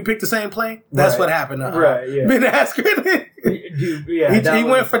Bowl and you picked the same play? That's what happened. Right, yeah. Ben Askren. Dude, yeah. He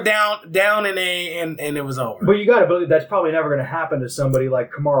went for down and it was over. But you got to believe that's probably never going to happen to somebody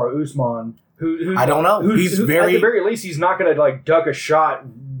like Kamaru Usman, who I don't know. He's very, at the very least, he's not going to like duck a shot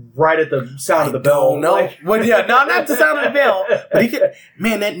right at the sound of the bell. No, not the sound of the bell. But he could.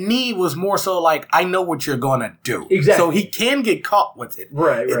 Man, that knee was more so like, I know what you're gonna do. Exactly. So he can get caught with it.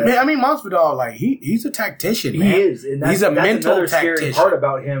 Right. Man, I mean, Masvidal, like he's a tactician. Man. He is, and he's a mental another tactician. Scary part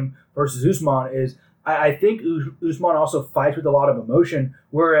about him versus Usman is I think Usman also fights with a lot of emotion,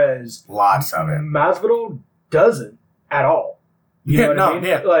 whereas lots of it. Masvidal doesn't at all. You know what I mean?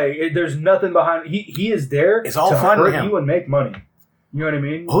 Yeah. Like there's nothing behind. He is there. It's all to fun hurt him. you and make money. You know what I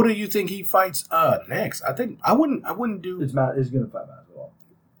mean? Who do you think he fights next? I think I wouldn't do. It's going to fight Masvidal.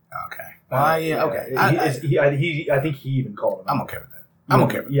 Okay. Okay. I think he even called him. I'm okay with that. I'm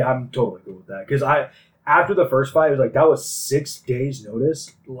okay with that. Yeah, I'm totally good with that. Because after the first fight, it was like, that was 6 days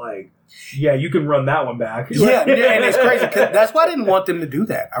notice. Like, yeah, you can run that one back. Yeah, and it's crazy. 'Cause that's why I didn't want them to do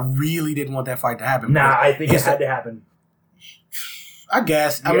that. I really didn't want that fight to happen. Nah, I think it had to happen. I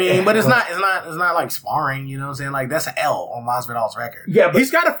guess. I mean, but it's not like sparring, you know what I'm saying? Like, that's an L on Masvidal's record. Yeah, but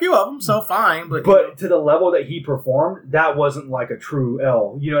he's got a few of them, so fine. But to the level that he performed, that wasn't like a true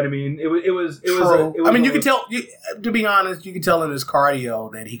L. You know what I mean? It was. I mean, you can tell. To be honest, you can tell in his cardio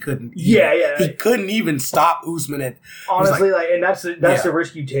that he couldn't. Yeah. He couldn't even stop Usman. Honestly, and that's the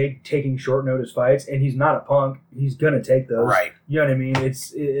risk you take taking short notice fights. And he's not a punk. He's gonna take those. Right. You know what I mean?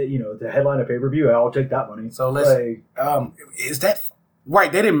 It's the headline of pay-per-view. I'll take that money. So let's. Is that?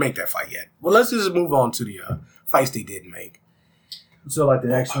 Right, they didn't make that fight yet. Well, let's just move on to the fights they did make. So, like the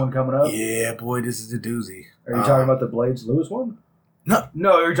next one coming up? Yeah, boy, this is a doozy. Are you talking about the Blades Lewis one? No,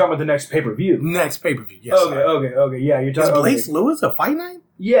 you're talking about the next pay-per-view. Next pay-per-view, yes. Okay, yeah. You're talking Is Blades Lewis a fight night?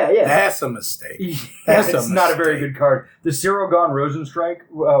 Yeah, yeah. That's a mistake. That's it's not a very good card. The Cyril Gone Rosenstrike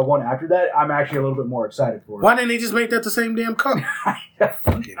one after that, I'm actually a little bit more excited for. Why didn't they just make that the same damn card?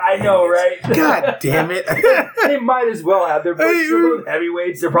 I know, right? God damn it. They might as well have. They're both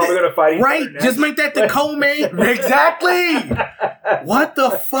heavyweights. They're probably going to fight each other. Right. Just make that the co-main. Exactly. What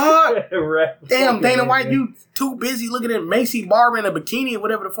the fuck? Right. Damn, Dana White, you too busy looking at Macy Barber in a bikini or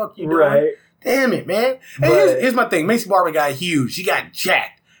whatever the fuck you doing. Right. Damn it, man. And here's my thing. Macy Barber got huge. She got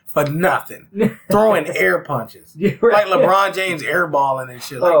jacked for nothing. Throwing air punches. Like LeBron James airballing and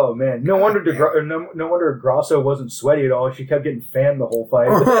shit. Like, oh, man. No wonder no wonder Grasso wasn't sweaty at all. She kept getting fanned the whole fight.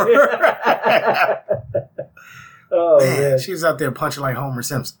 Oh, man. She was out there punching like Homer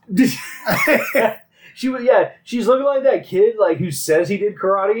Simpson. She's looking like that kid like who says he did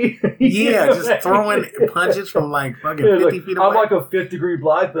karate. Yeah, just throwing punches from like fucking 50 feet away. I'm like a 5th degree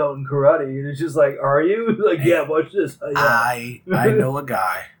black belt in karate, and it's just like, are you? Like, yeah, watch this. I know a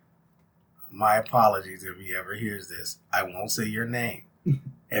guy. My apologies if he ever hears this. I won't say your name.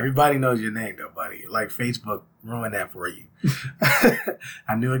 Everybody knows your name though, buddy. Like Facebook ruined that for you.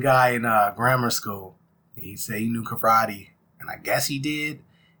 I knew a guy in grammar school. He said he knew karate, and I guess he did.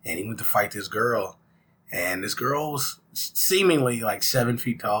 And he went to fight this girl. And this girl was seemingly like 7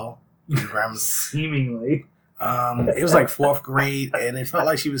 feet tall. Seemingly. It was like 4th grade, and it felt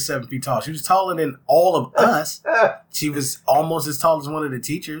like she was 7 feet tall. She was taller than all of us. She was almost as tall as one of the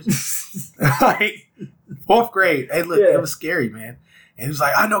teachers. Like 4th grade. Hey, look, It was scary, man. And he was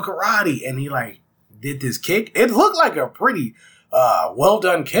like, I know karate. And he like did this kick. It looked like a pretty well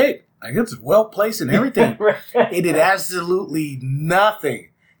done kick. Like it's well placed and everything. It did absolutely nothing.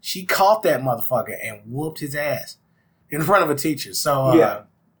 She caught that motherfucker and whooped his ass in front of a teacher. So,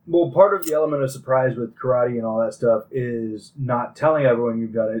 well, part of the element of surprise with karate and all that stuff is not telling everyone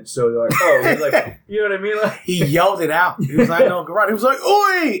you've done it. So they're like, oh, he's like, you know what I mean? Like, he yelled it out. He was like, no, karate. He was like,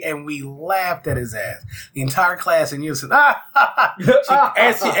 oi! And we laughed at his ass. The entire class in unison, as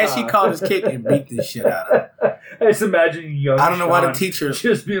she caught his kick and beat the shit out of him. I just imagine young I don't know why the Sean teacher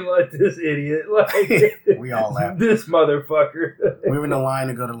just being like, this idiot. Like, we all laughed. This motherfucker. We were in the line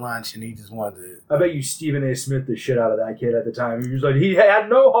to go to lunch, and he just wanted to. I bet you Stephen A. Smith the shit out of that kid at the time. He was like, he had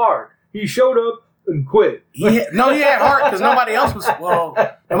no heart. He showed up and quit. He had heart because nobody else was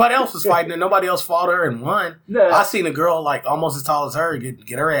fighting, and nobody else fought her and won. No. I seen a girl like almost as tall as her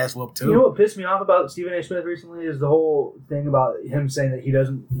get her ass whooped too. You know what pissed me off about Stephen A. Smith recently is the whole thing about him saying that he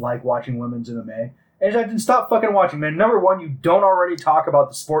doesn't like watching women's MMA. And I didn't stop fucking watching, man. Number one, you don't already talk about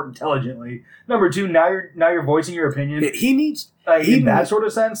the sport intelligently. Number two, now you're voicing your opinion. He needs in that sort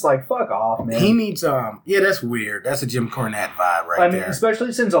of sense. Like, fuck off, man. He needs that's weird. That's a Jim Cornette vibe right there.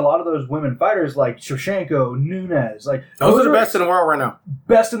 Especially since a lot of those women fighters like Shevchenko, Nunes, like those are the best in the world right now.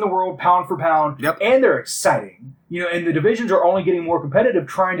 Best in the world, pound for pound. Yep. And they're exciting. You know, and the divisions are only getting more competitive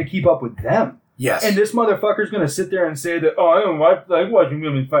trying to keep up with them. Yes. And this motherfucker's going to sit there and say that, I don't like watching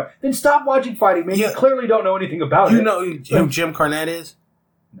women fight. Then stop watching fighting, man. Yeah. You clearly don't know anything about it. You know who Jim Cornette is?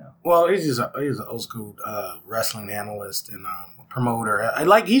 No. Well, he's an old school wrestling analyst and promoter.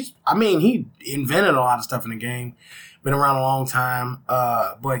 He invented a lot of stuff in the game. Been around a long time.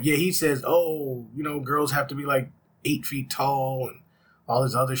 But yeah, he says, girls have to be like 8 feet tall and all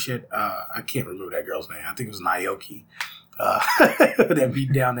this other shit. I can't remember that girl's name. I think it was Naoki. That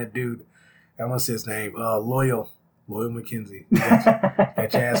beat down that dude. I want to say his name. Loyal McKenzie.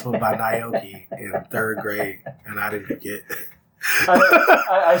 Got your ass whooped by Naoki in 3rd grade, and I didn't forget.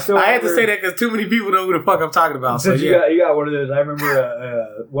 I had to say that because too many people know who the fuck I'm talking about. Since you got one of those, I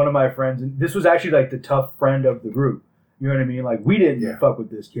remember one of my friends, and this was actually like the tough friend of the group. You know what I mean? Like we didn't fuck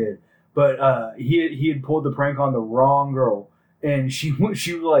with this kid, but he had pulled the prank on the wrong girl. And she went up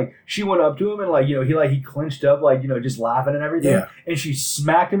to him and he clinched up just laughing and everything. Yeah. And she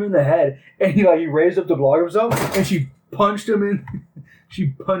smacked him in the head and he raised up to block himself and she punched him in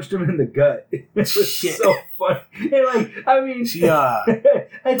the gut. It was so funny. And she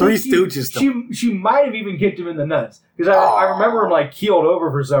Three Stooges. She might have even kicked him in the nuts because I remember him keeled over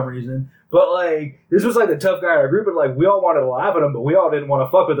for some reason. But, this was, the tough guy in our group, and, we all wanted to laugh at him, but we all didn't want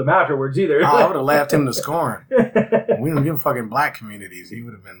to fuck with him afterwards either. I would have laughed him to scorn. We don't give fucking black communities. He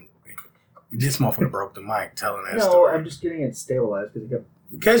would have been, this motherfucker broke the mic telling that story. No, I'm just getting it stabilized.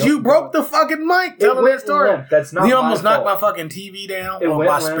 Because you broke the fucking mic telling that story. Limp. That's not You almost knocked my fucking TV down or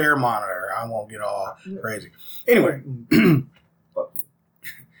my spare monitor. I won't get all crazy. Anyway.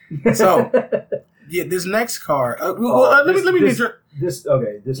 So, yeah, this next card. Let me This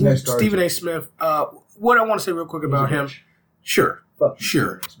next card. Stephen A. Smith. What I want to say real quick about him. Sure.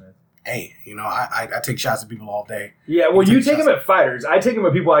 Sure. hey, I take shots at people all day. Yeah, well, you take them at fighters. I take them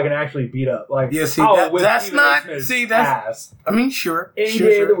at people I can actually beat up. Like, yeah, see, that's not. See, that's. Ass. I mean, sure. Any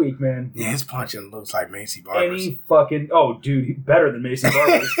day of the week, man. Yeah, his punching looks like Macy Barber's. Any fucking. Oh, dude, better than Macy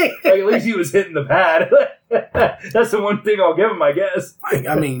Barber's. Like, at least he was hitting the pad. That's the one thing I'll give him, I guess.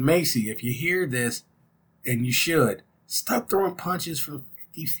 I mean, Macy, if you hear this, and you should, stop throwing punches from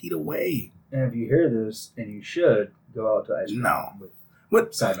 50 feet away. And if you hear this, and you should, go out to ice cream. No.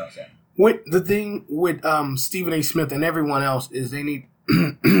 With side by side. What the thing with Stephen A. Smith and everyone else is they need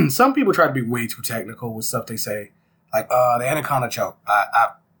some people try to be way too technical with stuff they say, like the anaconda choke.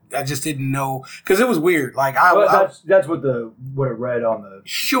 I just didn't know because it was weird. Like that's what it read on the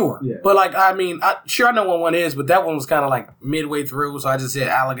sure, yeah. But like I know what one is, but that one was kind of like midway through, so I just said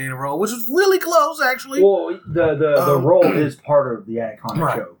alligator roll, which was really close actually. Well, the roll is part of the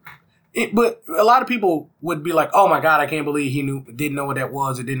anaconda choke. But a lot of people would be like, "Oh my god, I can't believe didn't know what that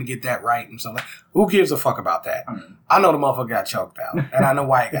was, or didn't get that right," and something. Who gives a fuck about that? I know the motherfucker got choked out, and I know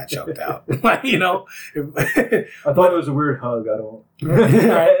why he got choked out. Like, I thought it was a weird hug. I don't.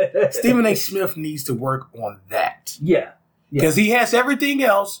 Stephen A. Smith needs to work on that. Yeah, because he has everything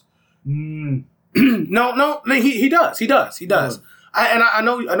else. No, he does. I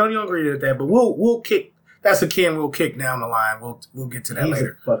know you don't agree with that, but we'll kick. That's a can we'll kick down the line. We'll get to that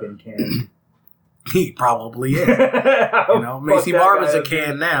later. He's a fucking can. He probably is. Macy Barber's a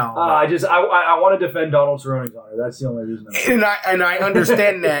can now. I want to defend Donald Cerrone's honor. That's the only reason. And I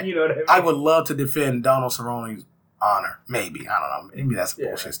understand that. You know what I mean? I would love to defend Donald Cerrone's honor. Maybe. I don't know. Maybe that's a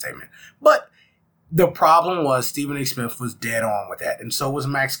bullshit statement. But the problem was Stephen A. Smith was dead on with that. And so was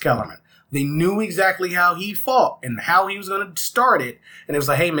Max Kellerman. They knew exactly how he fought and how he was going to start it. And it was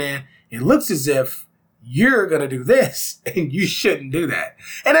like, hey, man, it looks as if you're going to do this, and you shouldn't do that.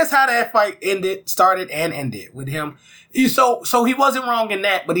 And that's how that fight started and ended with him. So he wasn't wrong in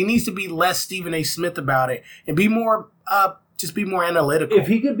that, but he needs to be less Stephen A. Smith about it and be more, just be more analytical. If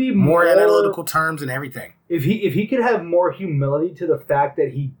he could be more analytical terms and everything. If he could have more humility to the fact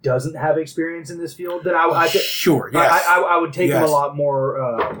that he doesn't have experience in this field, then I would take him a lot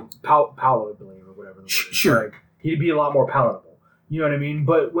more palatably or whatever the word is. Sure. Like, he'd be a lot more palatable. You know what I mean?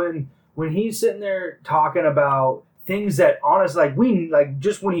 But when he's sitting there talking about things that honestly,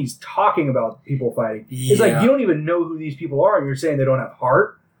 just when he's talking about people fighting, it's like you don't even know who these people are, and you're saying they don't have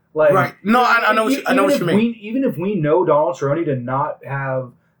heart. Like, right? No, I know what you mean. Even if we know Donald Cerrone to not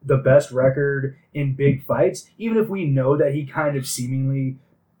have the best record in big fights, even if we know that he kind of seemingly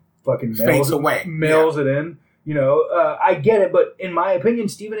fucking mails it in, I get it. But in my opinion,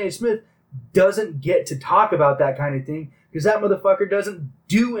 Stephen A. Smith doesn't get to talk about that kind of thing. Because that motherfucker doesn't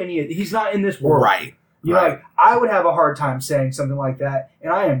do any of it. He's not in this world. Right. Like, I would have a hard time saying something like that.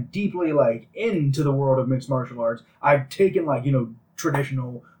 And I am deeply, into the world of mixed martial arts. I've taken,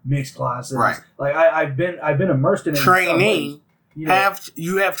 traditional mixed classes. Right. Like, I've been immersed in it. Training. You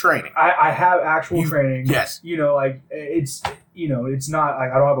have training. I have actual training. Yes. It's not,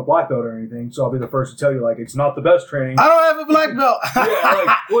 I don't have a black belt or anything, so I'll be the first to tell you, it's not the best training. I don't have a black belt.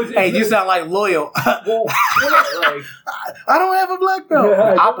 Hey, you sound like loyal. Well, I don't have a black belt.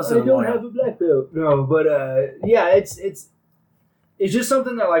 Yeah, Opposite I don't have a black belt. No, but it's just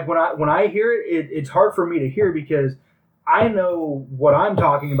something that when I hear it, it's hard for me to hear because I know what I'm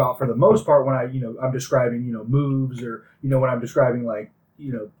talking about for the most part when I'm describing moves or when I'm describing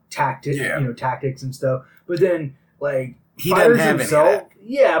tactics and stuff. But then he doesn't have any of that.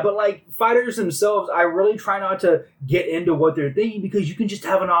 Yeah, but fighters themselves, I really try not to get into what they're thinking because you can just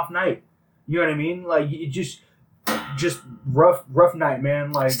have an off night. You know what I mean? You just rough night,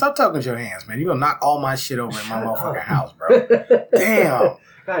 man. Stop talking with your hands, man. You're gonna knock all my shit over in my motherfucking house, bro. Damn.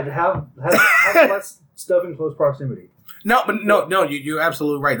 God, have less stuff in close proximity. No, you're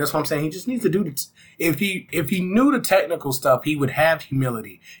absolutely right. That's what I'm saying. He just needs to do it. If he knew the technical stuff, he would have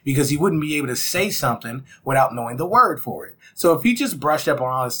humility because he wouldn't be able to say something without knowing the word for it. So if he just brushed up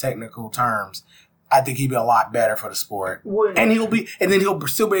on all his technical terms, I think he'd be a lot better for the sport. And then he'll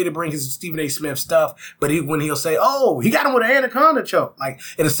still be able to bring his Stephen A. Smith stuff. But when he'll say, "Oh, he got him with an anaconda choke,"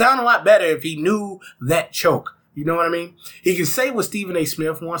 it'll sound a lot better if he knew that choke. You know what I mean? He can say what Stephen A.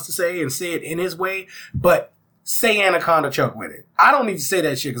 Smith wants to say and say it in his way, but say anaconda choke with it. I don't need to say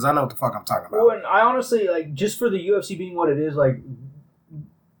that shit because I know what the fuck I'm talking about. Well, and I honestly, just for the UFC being what it is,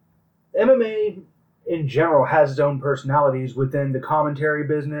 MMA in general has its own personalities within the commentary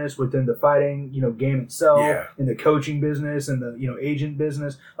business, within the fighting, game itself, in the coaching business, and the, agent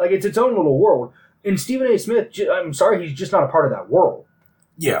business. It's its own little world. And Stephen A. Smith, I'm sorry, he's just not a part of that world.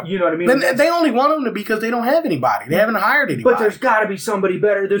 Yeah. You know what I mean? But they only want him to because they don't have anybody. They haven't hired anybody. But there's got to be somebody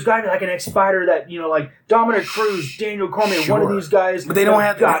better. There's got to be like an ex-fighter that, like Dominic Cruz, Daniel Cormier, one of these guys. But they don't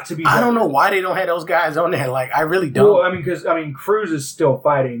have got to be better. I don't know why they don't have those guys on there. Like, I really don't. Well, because Cruz is still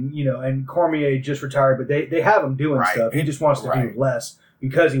fighting, and Cormier just retired, but they have him doing stuff. He just wants to do less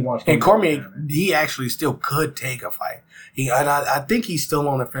because he wants to. And Cormier, he actually still could take a fight. I think he's still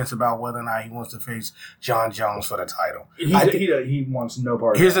on the fence about whether or not he wants to face John Jones for the title. He wants no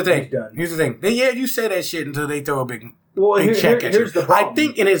part of Here's that. Here's the thing. You say that shit until they throw a big check at you. Here's the problem. I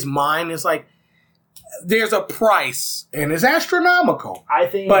think in his mind, it's like, there's a price, and it's astronomical. I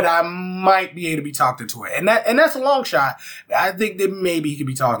think, but I might be able to be talked into it, and that's a long shot. I think that maybe he could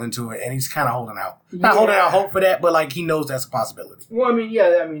be talked into it, and he's kind of holding out, not holding out hope for that, but like he knows that's a possibility. Well,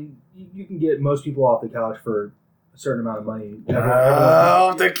 you can get most people off the couch for a certain amount of money.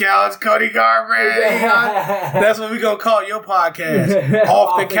 Off the couch, Cody Garbrandt. That's what we're gonna call your podcast.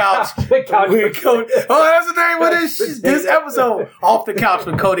 Off the couch. With Cody. Oh, that's the name of this episode. Off the couch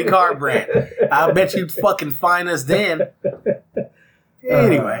with Cody Garbrandt. I bet you'd fucking find us then.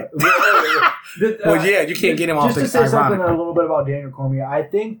 Anyway. Well, yeah, you can't get him off the couch. Just to say something a little bit about Daniel Cormier, I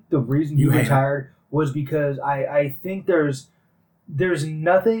think the reason he retired was because I think there's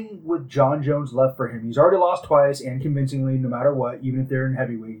nothing with John Jones left for him. He's already lost twice and convincingly, no matter what. Even if they're in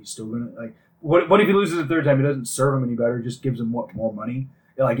heavyweight, he's still going to, what if he loses the third time? It doesn't serve him any better. It just gives him more money.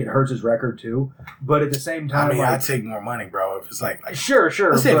 It hurts his record too. But at the same time, I'd take more money, bro. If it's like sure.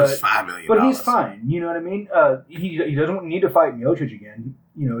 Let's say it's $5 million. But he's fine. You know what I mean? He doesn't need to fight Miocic again.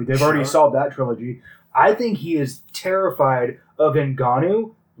 They've already solved that trilogy. I think he is terrified of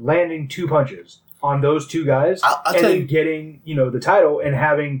Ngannou landing 2 punches on those 2 guys and then getting, the title and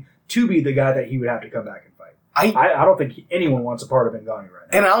having to be the guy that he would have to come back and fight. I don't think anyone wants a part of Ngannou right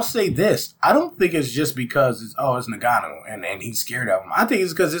now. And I'll say this. I don't think it's just because it's Ngannou and he's scared of him. I think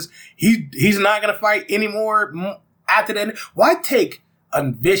it's because he's not going to fight anymore after that. Why take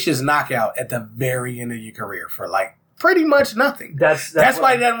a vicious knockout at the very end of your career for pretty much nothing? That's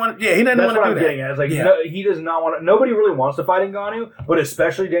why he doesn't want to. Yeah, he doesn't want to do that. Getting at. It's no, he does not want to. Nobody really wants to fight Ngannou, but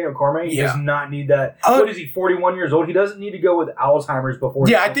especially Daniel Cormier. He does not need that. What is he? 41 years old. He doesn't need to go with Alzheimer's before.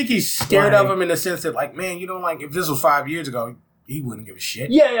 Yeah, I think he's scared of him in the sense that, if this was 5 years ago, he wouldn't give a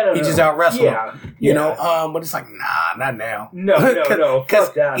shit. Yeah, he just out wrestled him. You know, but it's like, nah, not now. No,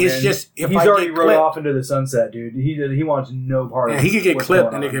 fuck that, it's man. just he's already rode off into the sunset, dude. He wants no part of it. He could get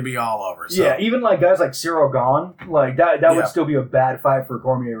clipped and it could be all over. So. Yeah, even guys like Cyril Gahn, that would still be a bad fight for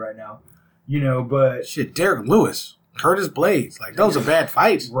Cormier right now. But shit, Derek Lewis, Curtis Blades, those are bad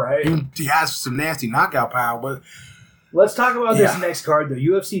fights. Right. He has some nasty knockout power, but. Let's talk about this next card, though.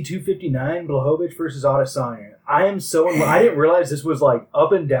 UFC 259, Blachowicz versus Adesanya. I didn't realize this was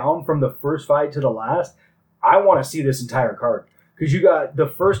up and down from the first fight to the last. I want to see this entire card. Because you got the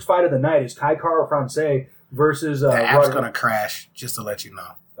first fight of the night is Kai Kara France versus... the app's going to crash, just to let you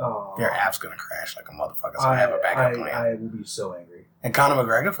know. Oh. Their app's going to crash like a motherfucker, so I have a backup plan. I will be so angry. And Conor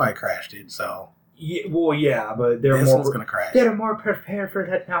McGregor fight crashed it, so... Yeah, but they're this one's going to crash. They're more prepared for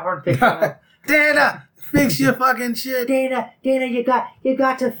that now, aren't they? Dana, fix your fucking shit. Dana, you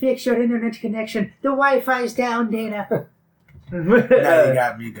got to fix your internet connection. The Wi-Fi's down, Dana. Now you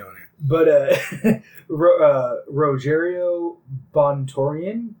got me doing it. But Rogerio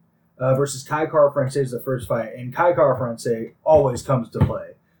Bontorian versus Kai Kara France is the first fight, and Kai Kara France always comes to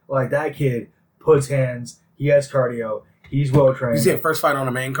play. That kid puts hands. He has cardio. He's well trained. You said first fight on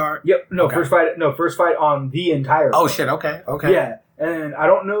the main card? Yep. No, okay. First fight on the entire card. Oh shit, okay. Yeah. And I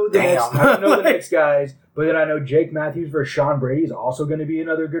don't know the next guys, but then I know Jake Matthews versus Sean Brady is also going to be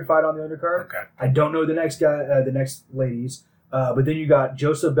another good fight on the undercard. Okay. I don't know the next guy, the next ladies. But then you got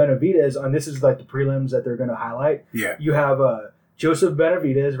Joseph Benavidez, and this is the prelims that they're going to highlight. Yeah. You have Joseph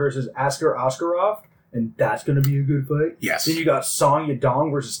Benavidez versus Askar Askarov, and that's going to be a good fight. Yes. Then you got Song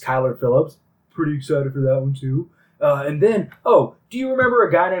Yadong versus Kyler Phillips. Pretty excited for that one too. And then, do you remember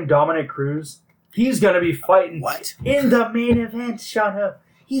a guy named Dominic Cruz? He's going to be fighting in the main event, Shauna.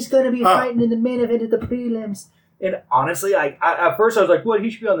 He's going to be fighting in the main event of the prelims. And honestly, at first I was like, "What? He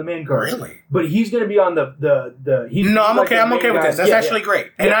should be on the main card." Really? But he's going to be on the. No, I'm okay. I'm okay with this. That's actually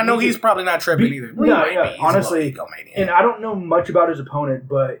great. And I know he's probably not tripping either. No, honestly. And I don't know much about his opponent,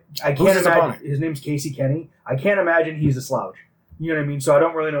 but I can't imagine. His name's Casey Kenny. I can't imagine he's a slouch. You know what I mean? So I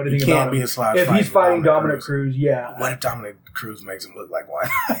don't really know anything about him. He can't be a slouch. If he's fighting Dominic Cruz, yeah. What if Dominic Cruz makes him look like one?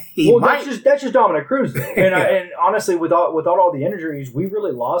 That's just Dominic Cruz, though. And honestly, without all the injuries, we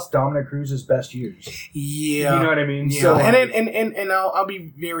really lost Dominic Cruz's best years. Yeah. You know what I mean? Yeah. So, and I'll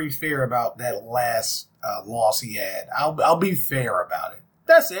be very fair about that last loss he had. I'll be fair about it.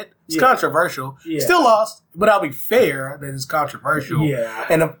 That's it. It's controversial. Yeah. Still lost, but I'll be fair that it's controversial. Yeah.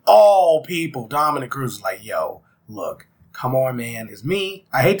 And of all people, Dominic Cruz is like, yo, look, come on, man. It's me.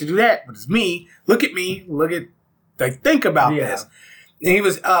 I hate to do that, but it's me. Look at me. Think about this. And he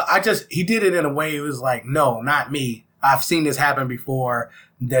was, he did it in a way it was like, no, not me. I've seen this happen before.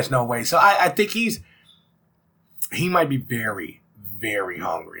 There's no way. So I think he might be very, very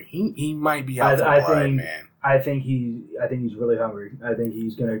hungry. He might be out for blood, man. I think he's really hungry. I think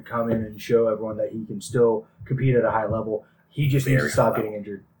he's going to come in and show everyone that he can still compete at a high level. He just needs to stop getting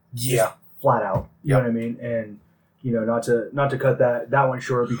injured. Yeah. Just flat out. You know what I mean? And not to cut that one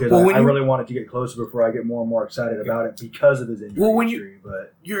short because I really wanted to get closer before I get more and more excited about it because of his injury history.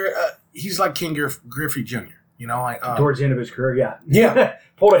 But he's like King Griffey Jr. Towards the end of his career, yeah.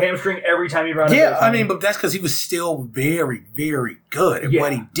 Pulled a hamstring every time he ran. Yeah, I mean, but that's because he was still very, very good at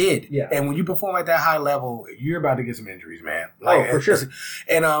what he did. Yeah. And when you perform at that high level, you're about to get some injuries, man. For sure.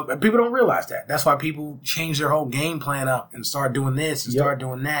 And people don't realize that. That's why people change their whole game plan up and start doing this and start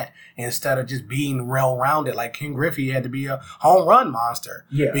doing that instead of just being well-rounded. Like King Griffey had to be a home run monster.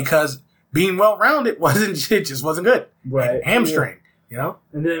 Yeah. Because being well-rounded just wasn't good. Right. Hamstring.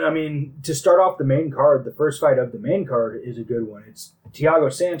 And then, I mean, to start off the main card, the first fight of the main card is a good one. It's Thiago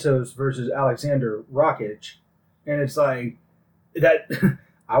Santos versus Alexander Rakic. And it's like, that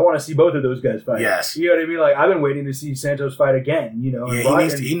I want to see both of those guys fight. Yes. You know what I mean? Like, I've been waiting to see Santos fight again, Yeah,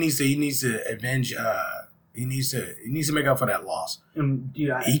 he needs to avenge, he needs to make up for that loss. And,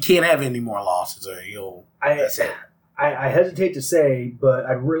 he can't have any more losses or that's it. I hesitate to say, but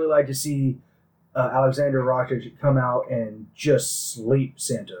I'd really like to see Alexander Rakic come out and just sleep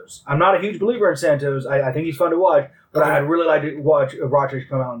Santos. I'm not a huge believer in Santos. I think he's fun to watch, but I'd really like to watch Rakic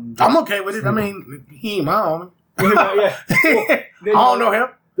come out and I'm okay with it. I mean, he ain't my homie. Yeah. I don't know him.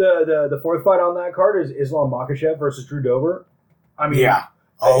 The fourth fight on that card is Islam Makhachev versus Drew Dober. I mean,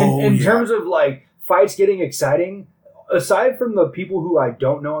 in terms of like fights getting exciting, aside from the people who I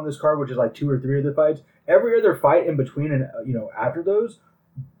don't know on this card, which is like 2 or 3 of the fights, every other fight in between and after those,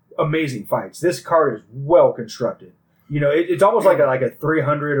 amazing fights. This card is well constructed. It's almost like a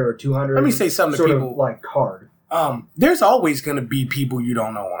 300 or a 200. Let me say something to people. Like card. There's always going to be people you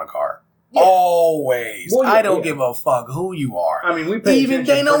don't know on a card. Yeah. Always. Well, I don't give a fuck who you are. I mean, we pay even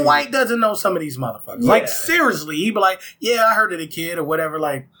Dana White doesn't know some of these motherfuckers. Yeah. Like seriously, he'd be like, "Yeah, I heard of the kid or whatever."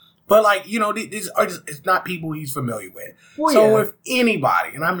 Like, but like these are it's not people he's familiar with. Well, so if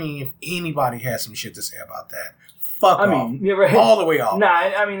anybody, and I mean if anybody has some shit to say about that. Fuck off. Right. All the way off. Nah,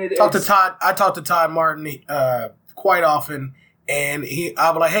 I mean, I talked to Todd Martin quite often, and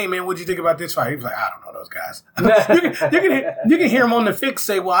I'll be like, "Hey man, what'd you think about this fight?" He was like, "I don't know those guys." you can hear him on the fix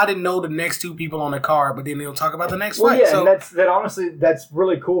say, "Well, I didn't know the next 2 people on the card," but then they'll talk about the next fight. Yeah, so, and honestly, that's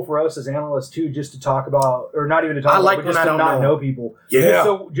really cool for us as analysts too, just to talk about, or not even to talk about, but just to not know people. Yeah.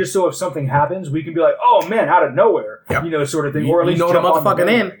 Just so if something happens, we can be like, "Oh man, out of nowhere," sort of thing, or at least the motherfucking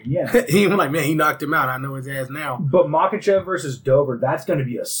in. Yeah. He was like, "Man, he knocked him out. I know his ass now." But Makhachev versus Dover, that's going to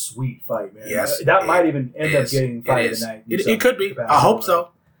be a sweet fight, man. Yes, that might even end up getting fight of the night. It could be. I hope so.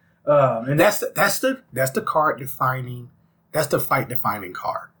 And that's the card defining. That's the fight defining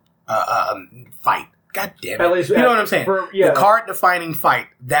card. Fight. God damn it. At least, you know what I'm saying? The card defining fight.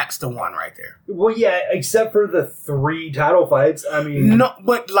 That's the one right there. Well, yeah, except for the 3 title fights. I mean, no,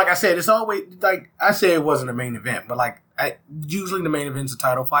 but like I said, it's always like I said, it wasn't a main event, but like usually the main event's a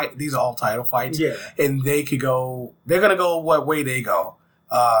title fight. These are all title fights, and they could go. They're gonna go what way they go.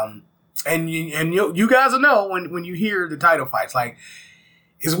 And you guys will know when you hear the title fights, like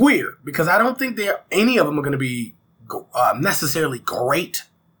it's weird because I don't think any of them are going to be necessarily great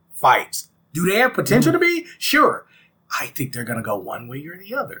fights. Do they have potential to be? Sure. I think they're going to go one way or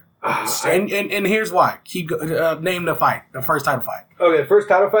the other. And here's why. Name the fight, the first title fight. Okay, first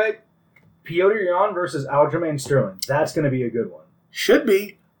title fight, Petr Yan versus Aljamain Sterling. That's going to be a good one. Should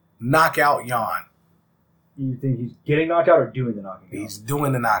be knockout Yan. You think he's getting knocked out or doing the knocking out? He's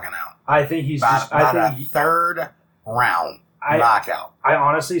doing the knocking out. I think he's a third round knockout. I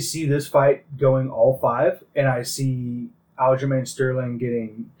honestly see this fight going all 5, and I see Aljamain Sterling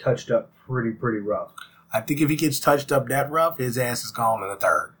getting touched up pretty rough. I think if he gets touched up that rough, his ass is gone in the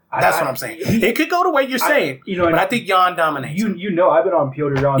third. That's what I'm saying. It could go the way you're saying, but I think Yan dominates. You know, I've been on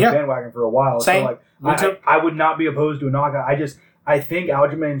Petr Yan's bandwagon for a while. Same. So like, I would not be opposed to a knockout. I think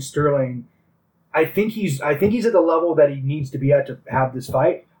Aljamain Sterling. I think he's at the level that he needs to be at to have this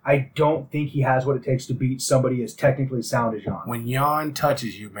fight. I don't think he has what it takes to beat somebody as technically sound as Yan. When Yan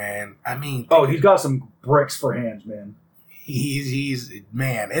touches you, man, I mean... Oh, he's got some bricks for hands, man. he's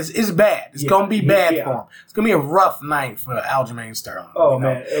man, it's bad. It's gonna be bad for him. It's gonna be a rough night for Aljamain Sterling. Oh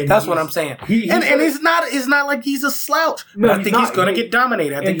man, that's what I'm saying. And it's not like he's a slouch. No, but I think he's gonna get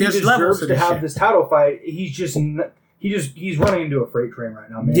dominated. I think there's levels to have this title fight. He's running into a freight train right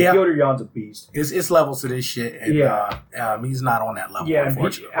now, man. Yeah. Piotr Jan's a beast. It's levels to this shit. And, he's not on that level. Yeah,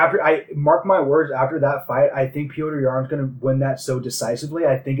 unfortunately. I mark my words. After that fight, I think Piotr Jan's going to win that so decisively.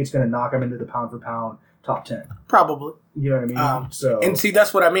 I think it's going to knock him into the pound for pound top 10. Probably. You know what I mean? And see,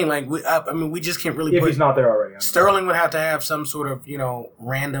 that's what I mean. Like, we just can't really. If he's not there already, Sterling would have to have some sort of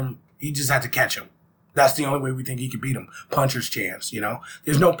random. He just had to catch him. That's the only way we think he could beat him. Puncher's chance,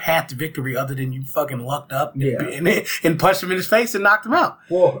 There's no path to victory other than you fucking lucked up and punched him in his face and knocked him out.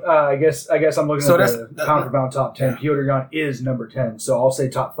 Well, I guess I'm looking at the pound for pound top 10. Yeah. Piotr Jan is number 10, so I'll say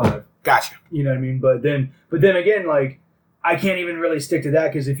top 5. Gotcha. You know what I mean? But then again, like, I can't even really stick to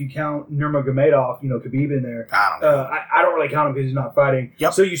that because if you count Nurmagomedov, Khabib in there, I don't really count him because he's not fighting.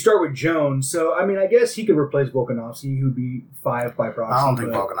 Yep. So you start with Jones. So, I mean, I guess he could replace Volkanovski, who'd be 5 by proxy. I don't think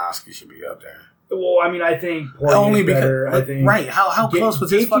Volkanovski should be up there. Well, I mean, I think only because better. I think right. How close was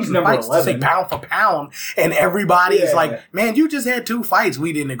his fucking fights 11. To say pound for pound, and everybody is like, man, you just had 2 fights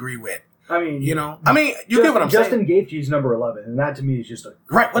we didn't agree with. I mean, you get what I'm saying. Justin saying. Gaethje's number 11, and that to me is just a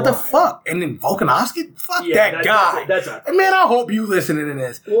right. What the fuck? And then Volkanovski, that guy. Man, I hope you listening to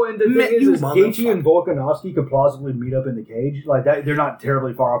this. Well, and the thing is Gaethje and Volkanovski could plausibly meet up in the cage like that. They're not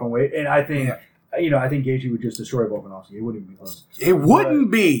terribly far off in weight, and I think I think Gaethje would just destroy Volkanovski. It wouldn't even be close. It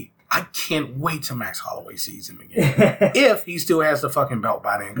wouldn't be. I can't wait till Max Holloway sees him again. If he still has the fucking belt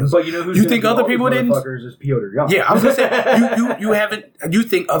by then. But you know who's think other people didn't? Is Piotr Jan. Yeah, I was gonna say you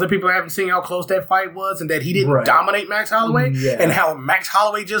think other people haven't seen how close that fight was and that he didn't dominate Max Holloway and how Max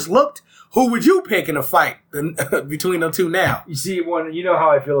Holloway just looked? Who would you pick in a fight between the two now? You see, you know how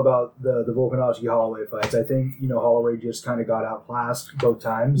I feel about the Volkanovski Holloway fights. I think Holloway just kind of got outclassed both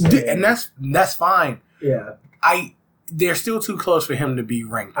times, and that's fine. Yeah, they're still too close for him to be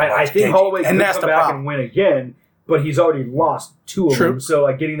ranked. I think Holloway could come back and win again, but he's already lost 2 of them. So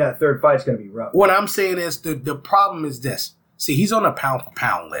getting that third fight's going to be rough. What I'm saying is the problem is this. See, he's on a pound for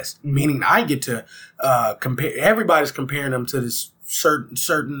pound list, meaning I get to compare. Everybody's comparing him to this certain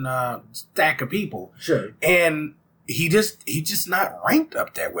stack of people. Sure. And he just not ranked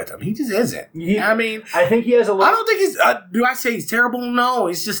up there with him. He just isn't. I think he has a little... I don't think he's... do I say he's terrible? No,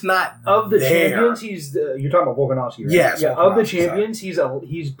 he's just not Of the there. champions, you're talking about Volkanovski, right? Yes. Yeah, of the champions,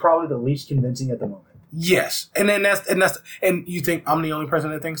 he's probably the least convincing at the moment. Yes. And you think I'm the only person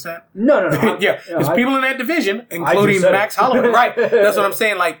that thinks that? No. Yeah. There's people in that division, including Max Holloway. Right. That's what I'm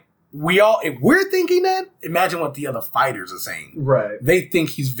saying. Like, if we're thinking that, imagine what the other fighters are saying. Right. They think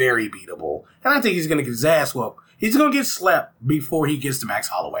he's very beatable. And I think he's going to get his ass whooped. He's going to get slept before he gets to Max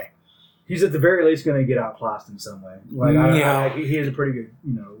Holloway. He's at the very least going to get outclassed in some way. He has a pretty good,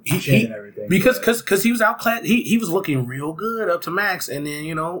 chin and everything. Because he was outclassed. He was looking real good up to Max. And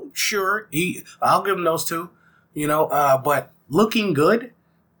then, sure, I'll give him those 2. But looking good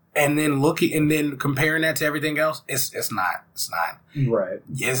and then comparing that to everything else, it's not. Right.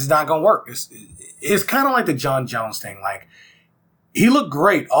 It's not going to work. It's kind of like the John Jones thing. Like, he looked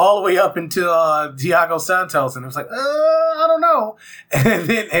great all the way up until Thiago Santos, and it was like, I don't know. And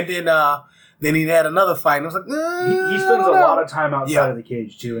then he had another fight, and it was like, he spends a lot of time outside of the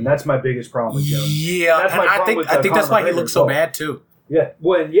cage too, and that's my biggest problem with Jones. Yeah, I think that's why he looks so bad too. Yeah,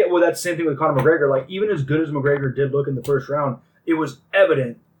 well, that's the same thing with Conor McGregor. Like, even as good as McGregor did look in the first round, it was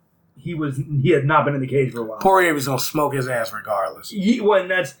evident he had not been in the cage for a while. Poirier was gonna smoke his ass regardless.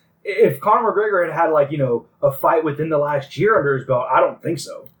 If Conor McGregor had a fight within the last year under his belt, I don't think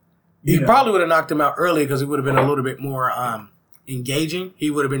so. He probably would have knocked him out early because it would have been a little bit more engaging.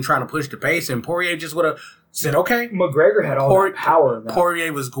 He would have been trying to push the pace, and Poirier just would have said, "Okay." McGregor had all that power in that.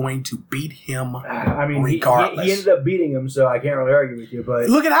 Poirier was going to beat him. Regardless. He ended up beating him, so I can't really argue with you. But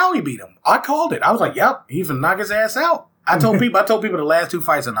look at how he beat him. I called it. I was like, "Yep, he even knock his ass out." I told people the last 2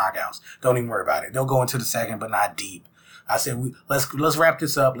 fights are knockouts. Don't even worry about it. They'll go into the second, but not deep. I said, let's wrap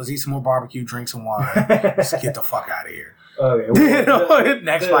this up. Let's eat some more barbecue, drink some wine. Let's get the fuck out of here. Okay. Well,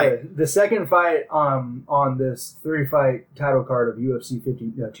 next fight. The second fight on this 3-fight title card of UFC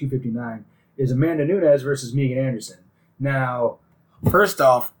 259 is Amanda Nunes versus Megan Anderson. Now, first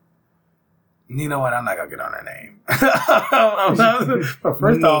off, you know what? I'm not gonna get on her name.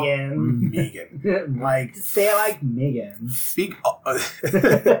 First off, Megan. Like, say it like Megan.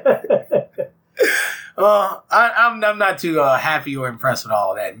 I'm not too happy or impressed with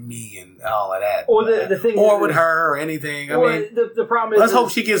all of that, me and all of that. Or the thing or with her or anything. I mean, the problem is... Let's hope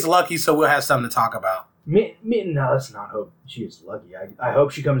she gets lucky so we'll have something to talk about. No, let's not hope she is lucky. I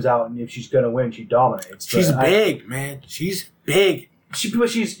hope she comes out, and if she's going to win, she dominates. She's big, man. She's big. She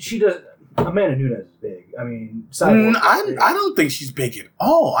does. Amanda Nunes is big. I mean, I don't think she's big at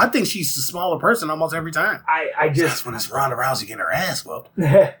all. I think she's the smaller person almost every time. I just That's when it's Ronda Rousey getting her ass whooped.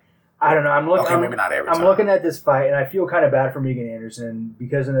 I don't know. I'm looking. Okay, maybe not every time. I'm looking at this fight, and I feel kind of bad for Megan Anderson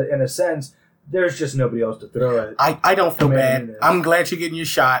because, in a sense, there's just nobody else to throw it. I don't feel bad. Nunes. I'm glad you're getting your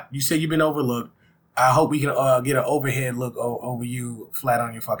shot. You say you've been overlooked. I hope we can get an overhead look over you flat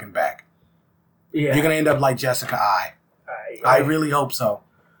on your fucking back. Yeah. You're gonna end up like Jessica I really hope so.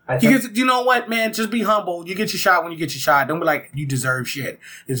 You know what, man? Just be humble. You get your shot when you get your shot. Don't be like, you deserve shit.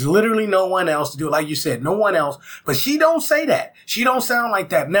 There's literally no one else to do it. Like you said, no one else. But she don't say that. She don't sound like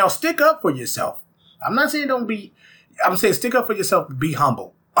that. Now, stick up for yourself. I'm not saying I'm saying stick up for yourself. Be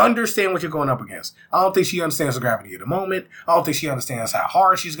humble. Understand what you're going up against. I don't think she understands the gravity of the moment. I don't think she understands how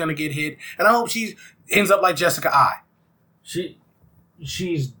hard she's going to get hit. And I hope she ends up like Jessica She's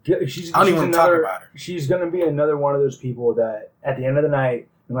I don't even want to talk about her. She's going to be another one of those people that at the end of the night,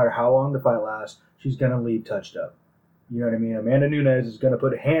 no matter how long the fight lasts, she's going to leave touched up. You know what I mean? Amanda Nunes is going to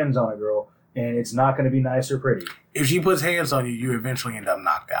put hands on a girl, and it's not going to be nice or pretty. If she puts hands on you, you eventually end up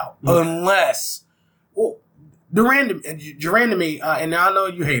knocked out. Yeah. Unless, Durand to me, and I know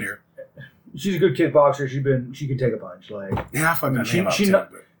you hate her. She's a good kickboxer. She can take a punch. Like, yeah, I fucked that name up too.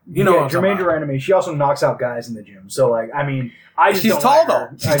 Jermaine Durand to me. She also knocks out guys in the gym. So like, I mean, she's tall though.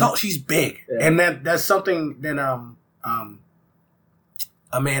 She's tall. She's big, yeah. And that's something that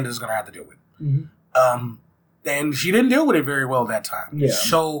Amanda's gonna have to deal with. Mm-hmm. And she didn't deal with it very well that time. Yeah.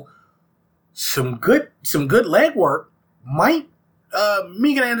 So some good leg work might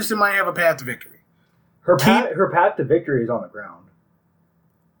Megan Anderson might have a path to victory. Her path to victory is on the ground.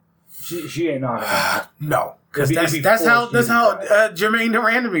 She ain't knocking out. No, because that's how Jermaine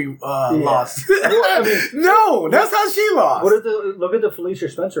Durand lost. Well, I mean, no, that's how she lost. Look at the Felicia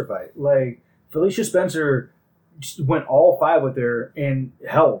Spencer fight. Like Felicia Spencer went all 5 with her and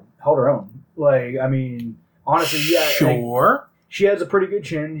held her own. Like, I mean, honestly, yeah. Sure. Like, she has a pretty good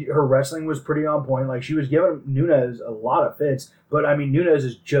chin. Her wrestling was pretty on point. Like, she was giving Nunes a lot of fits. But, I mean, Nunes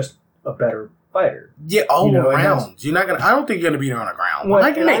is just a better fighter. Yeah, all around. You're not gonna. I don't think you're gonna beat her on the ground. Well,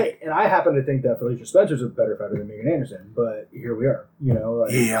 I happen to think that Felicia Spencer's a better fighter than Megan Anderson. But here we are. You know.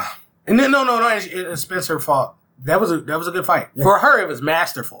 Like, yeah. And then it's Spencer fought. That was a good fight. Yeah. For her, it was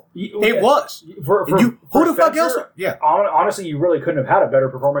masterful. It was. For who the fuck else? Yeah. Honestly, you really couldn't have had a better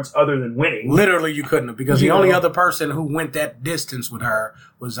performance other than winning. Literally, you couldn't have, because the only other person who went that distance with her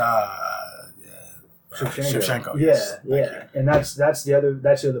was Shevchenko. Yeah. And that's the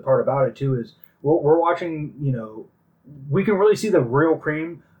other part about it too, is we're watching. You know, we can really see the real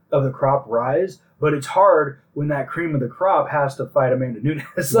cream of the crop rise. But it's hard when that cream of the crop has to fight Amanda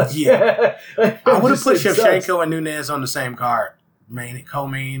Nunes. Like, yeah. I would have put Shevchenko and Nunes on the same card.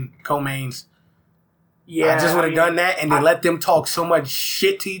 Co-mains. Yeah. I just would have done that, and then let them talk so much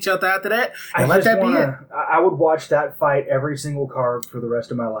shit to each other after that, and let that be it. I would watch that fight every single card for the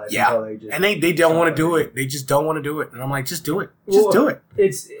rest of my life. Yeah. And they don't want to do it. They just don't want to do it. And I'm like, just do it. Do it.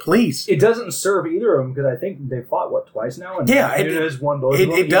 Please. It doesn't serve either of them, because I think they fought, twice now? And Nunes won both of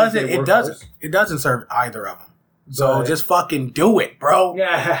them. It doesn't serve either of them. So just fucking do it, bro.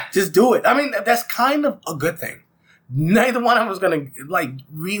 Yeah. Just do it. I mean, that's kind of a good thing. Neither one of them is going to,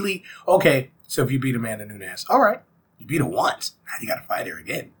 really... Okay, so if you beat Amanda Nunes, all right. You beat her once. Now you got to fight her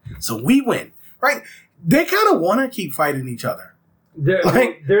again. So we win, right? They kind of want to keep fighting each other.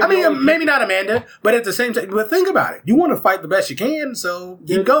 Maybe not Amanda, but at the same time, but think about it. You want to fight the best you can, so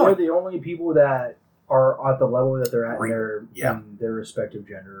keep going. They're the only people that are at the level that they're at in their respective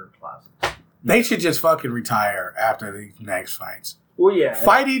gender classes. They should just fucking retire after these next fights. Well, yeah.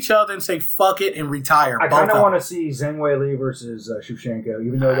 Fight each other and say fuck it and retire. I kind of want to see Zhang Weili versus Shevchenko,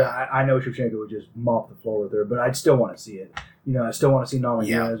 even though I know Shevchenko would just mop the floor with her, but I'd still want to see it. You know, I still want to see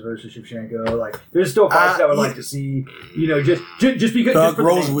Namajunas versus Shevchenko. Like, there's still fights that I would like to see. You know, just because. Thug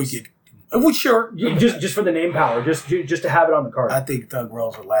Rose wicked. Well, sure. Just for the name power, just to have it on the card. I think Thug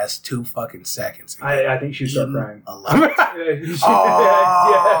Rose would last 2 fucking seconds. I think she'd start crying. Yeah.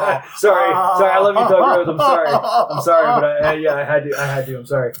 Sorry, I love you, Thug Rose. I'm sorry, but I had to. I'm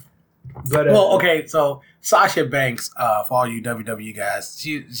sorry. But okay. So Sasha Banks, for all you WWE guys,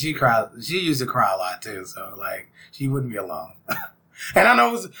 she cries. She used to cry a lot too. So she wouldn't be alone. And I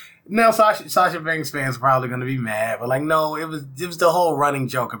know now Sasha Banks fans are probably going to be mad, but no, it was the whole running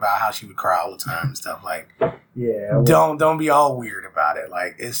joke about how she would cry all the time and stuff. Yeah, don't be all weird about it.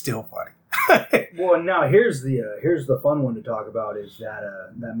 It's still funny. Well, now here's the fun one to talk about, is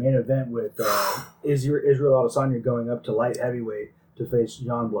that main event with Israel Adesanya going up to light heavyweight to face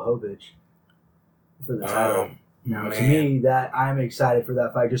Jan Blachowicz. for the title. Now, to man. me, that I'm excited for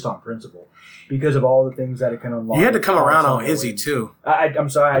that fight just on principle because of all the things that it can unlock. You had to come around on Izzy too. I'm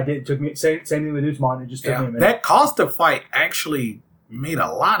sorry, I did. It took me same thing with Usman. It just took me a minute. That Costa fight actually made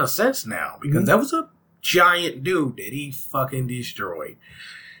a lot of sense now because that was a giant dude that he fucking destroyed.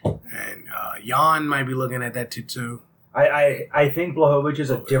 And Jan might be looking at that too. I think Blachowicz is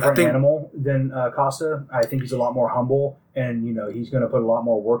a different animal than Costa. I think he's a lot more humble, and he's going to put a lot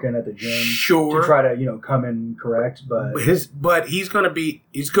more work in at the gym to try to come in correct. But he's going to be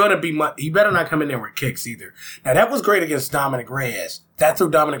he better not come in there with kicks either. Now that was great against Dominic Reyes. That threw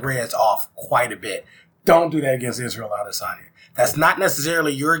Dominic Reyes off quite a bit. Don't do that against Israel Adesanya. That's not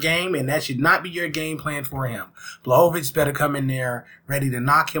necessarily your game, and that should not be your game plan for him. Blachowicz better come in there ready to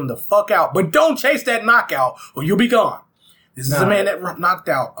knock him the fuck out. But don't chase that knockout, or you'll be gone. This is a man that knocked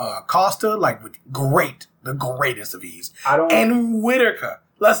out Costa with the greatest of ease. And Whitaker.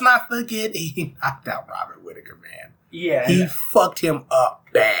 Let's not forget he knocked out Robert Whitaker, man. Yeah. He fucked him up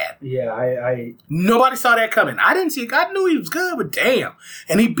bad. Yeah, Nobody saw that coming. I didn't see it. I knew he was good, but damn.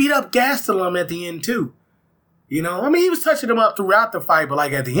 And he beat up Gastelum at the end, too. He was touching him up throughout the fight,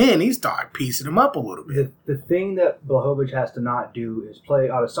 but at the end, he started piecing him up a little bit. The thing that Blachowicz has to not do is play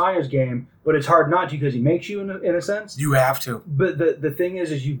Adesanya's game, but it's hard not to because he makes you in a sense. You have to. But the thing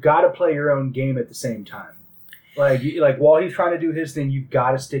is you've got to play your own game at the same time. Like while he's trying to do his thing, you've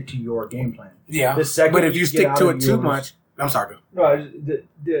got to stick to your game plan. Yeah. But if you stick to it too much, I'm sorry. No,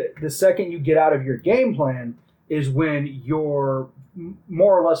 the second you get out of your game plan is when you're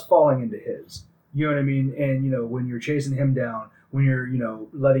more or less falling into his. You know what I mean? And, when you're chasing him down, when you're,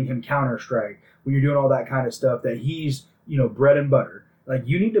 letting him counter strike, when you're doing all that kind of stuff that he's, bread and butter,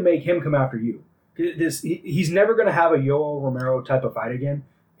 you need to make him come after you. He's never going to have a Yoel Romero type of fight again.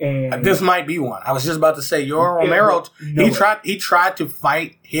 And this might be one. I was just about to say, Yoel Romero, he tried to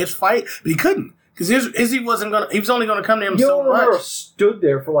fight his fight, but he couldn't. Because Izzy he was only going to come to him so much. Romero stood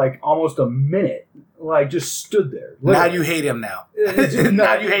there for almost a minute. Just stood there. Literally. Now you hate him now.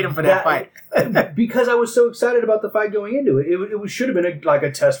 Now you hate him for that fight. Because I was so excited about the fight going into it. It should have been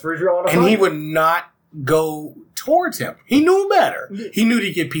a test for Israel. And he would not go towards him. He knew better. He knew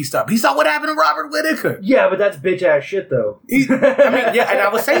to get pieced up. He saw what happened to Robert Whitaker. Yeah, but that's bitch ass shit though. And I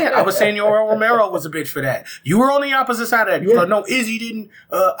was saying Yoel Romero was a bitch for that. You were on the opposite side of that. You were like, no, Izzy didn't.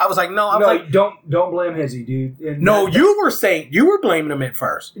 I was like, no. Don't blame Izzy, dude. You were blaming him at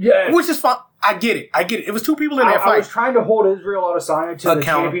first. Yeah, which is fine. I get it. It was two people in that fight. I was trying to hold Israel Adesanya to the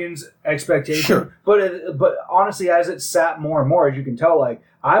champion's expectation. Sure. But honestly, as it sat more and more, as you can tell,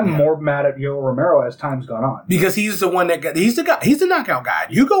 I'm more mad at Yoel Romero as time's gone on. Because he's the one he's the guy. He's the knockout guy.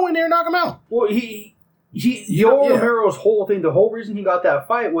 You go in there and knock him out. Well, Yoel Romero's whole thing, the whole reason he got that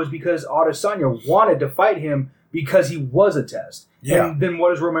fight was because Adesanya wanted to fight him because he was a test. Yeah. And then what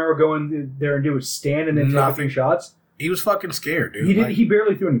does Romero go in there and do? Is stand and then take a few shots? He was fucking scared, dude. He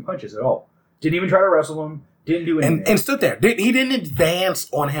barely threw any punches at all. Didn't even try to wrestle him. Didn't do anything. And stood there. He didn't advance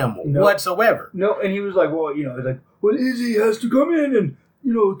on him whatsoever. No, and he was like, Izzy has to come in and,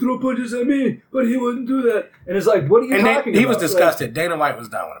 throw punches at me, but he wouldn't do that. And it's like, what are you talking about? He was disgusted. Dana White was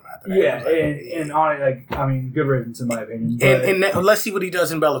done with him after that. Yeah, good riddance in my opinion. And let's see what he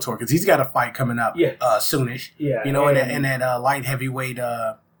does in Bellator, because he's got a fight coming up soonish. Yeah. In that light heavyweight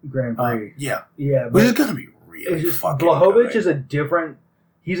Grand Prix. Yeah. Which is going to be really fucking Blachowicz good. is a different...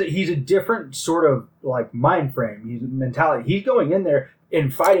 He's a different sort of mind frame. He's mentality. He's going in there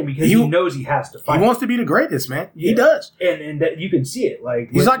and fighting because he knows he has to fight. He wants to be the greatest, man. Yeah. He does, and that you can see it.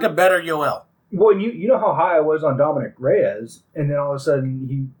 He's like a better Yoel. Well, you know how high I was on Dominic Reyes, and then all of a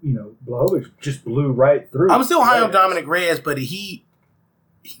sudden Blachowicz just blew right through. I'm still high on Dominic Reyes, but he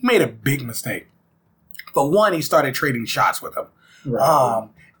made a big mistake. For one, he started trading shots with him, right.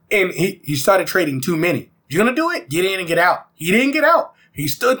 And he started trading too many. If you're gonna do it, get in and get out. He didn't get out. He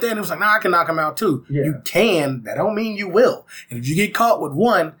stood there and was like, I can knock him out too. Yeah. You can. That don't mean you will. And if you get caught with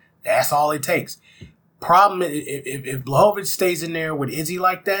one, that's all it takes. Problem is, if Blachowicz stays in there with Izzy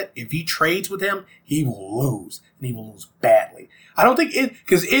like that, if he trades with him, he will lose. And he will lose badly. I don't think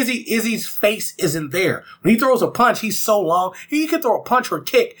because Izzy's face isn't there. When he throws a punch, he's so long. He can throw a punch or a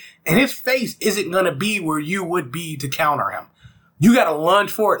kick, and his face isn't going to be where you would be to counter him. You got to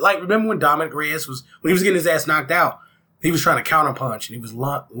lunge for it. Remember when Dominic Reyes when he was getting his ass knocked out? He was trying to counterpunch, and he was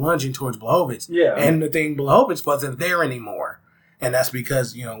lunging towards Blachowicz. Yeah. And the thing, Blachowicz wasn't there anymore. And that's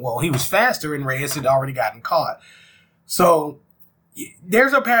because, he was faster, and Reyes had already gotten caught. So,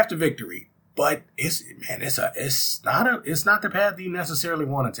 there's a path to victory. But, it's not the path that you necessarily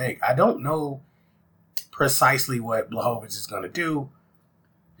want to take. I don't know precisely what Blachowicz is going to do.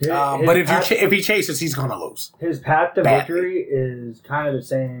 But if he chases, he's going to lose. His path to Badly. victory is kind of the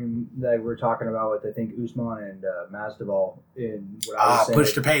same that we're talking about with, I think, Usman and Masvidal in what I was saying.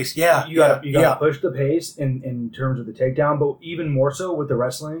 Push the pace. Yeah. You got to push the pace in terms of the takedown, but even more so with the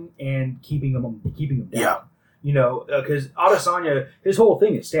wrestling and keeping him down. Yeah. You know, because Adesanya, his whole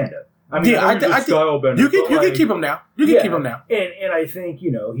thing is stand up. I mean, I think you can keep him down. You can keep him down. And I think,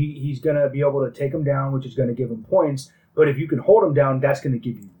 you know, he's going to be able to take him down, which is going to give him points. But if you can hold him down, that's going to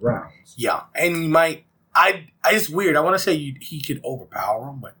give you rounds. Yeah, and he might. It's weird. I want to say he could overpower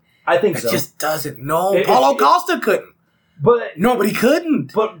him, but I think it so. just doesn't. No, Paulo Costa couldn't. But he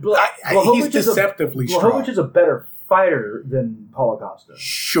couldn't. But he's deceptively strong. Blachowicz is a better fighter than Paulo Costa.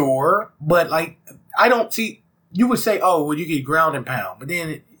 Sure, but like I don't see. You would say, oh, well, you get ground and pound, but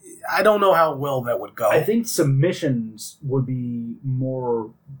then I don't know how well that would go. I think submissions would be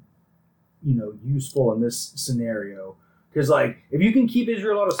more, you know, useful in this scenario. Because, like, if you can keep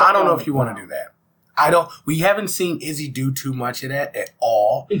Israel Adesanya, I don't know if you want to do that. We haven't seen Izzy do too much of that at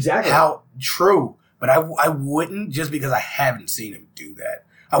all. Exactly. True. But I wouldn't just because I haven't seen him do that.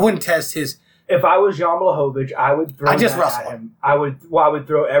 I wouldn't test his. If I was Jan Blachowicz, I would throw wrestle at him. I would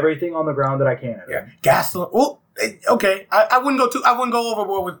throw everything on the ground that I can at him. Gastelum. Well, okay. I wouldn't go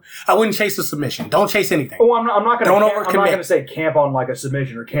overboard with. I wouldn't chase a submission. Don't chase anything. Oh, I'm not going to. Don't I'm overcommit. not going to say camp on like a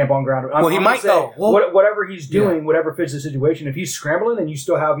submission or camp on ground. He might though. Whatever he's doing, whatever fits the situation. If he's scrambling and you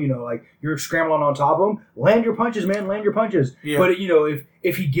still have, you know, like you're scrambling on top of him, land your punches, man. Land your punches. Yeah. But you know,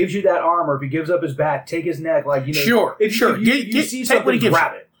 if he gives you that arm or if he gives up his back, take his neck. Like, you know, sure. If you see something,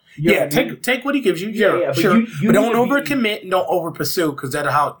 grab it. You know take what he gives you. Yeah, sure. But don't overcommit and don't over pursue because that's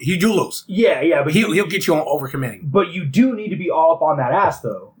how you lose. Yeah, but he'll get you on overcommitting. But you do need to be all up on that ass,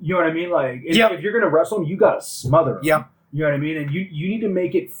 though. You know what I mean? Like, if you're gonna wrestle him, you gotta smother him. Yeah, you know what I mean. And you need to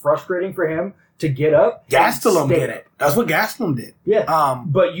make it frustrating for him to get up. Gastelum did it. That's what Gastelum did. Yeah.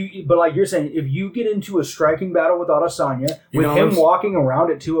 But like you're saying, if you get into a striking battle with Adesanya, with him walking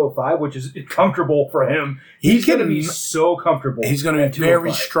around at 205, which is comfortable for him, he's going to be so comfortable. He's going to be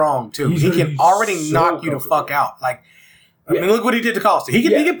very strong too. He can already knock you the fuck out. Like, I mean, look what he did to Costa. He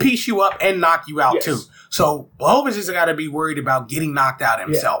can piece you up and knock you out too. So Blachowicz has got to be worried about getting knocked out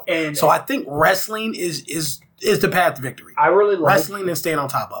himself. And so I think wrestling is the path to victory. I really like wrestling and staying on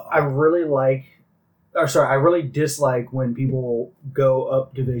top of it. I really dislike when people go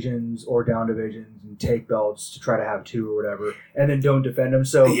up divisions or down divisions and take belts to try to have two or whatever, and then don't defend them.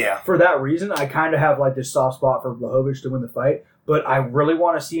 So for that reason, I kind of have like this soft spot for Blachowicz to win the fight. But I really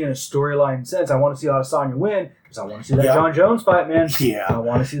want to see in a storyline sense, I want to see Adesanya win because I want to see that John Jones fight, man. Yeah, I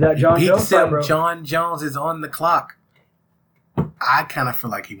want to see that John Jones fight, bro. John Jones is on the clock. I kind of feel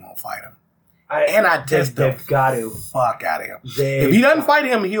like he won't fight him. I test the fuck out of him. If he doesn't fight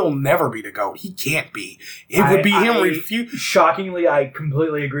him, he'll never be the GOAT. He can't be. It would be him refuse. Shockingly, I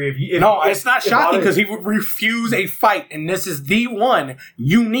completely agree. It's not shocking because he would refuse a fight, and this is the one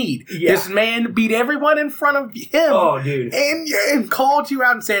you need. Yeah. This man beat everyone in front of him. Oh, dude. And called you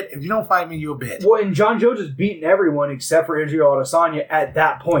out and said, if you don't fight me, you're a bitch. Well, and John Jones has beaten everyone except for Israel Adesanya at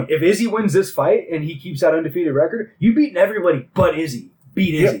that point. If Izzy wins this fight and he keeps that undefeated record, you've beaten everybody but Izzy.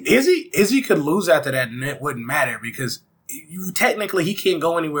 Beat Izzy. Izzy could lose after that, and it wouldn't matter because technically he can't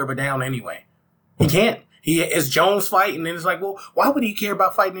go anywhere but down anyway. He can't. It's Jones' fight, and then it's like, well, why would he care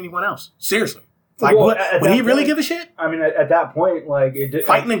about fighting anyone else? Seriously. Like, would he really give a shit? I mean, at that point, like...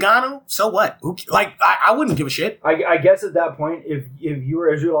 Fighting Ngannou? So what? Like, I wouldn't give a shit. I guess at that point, if you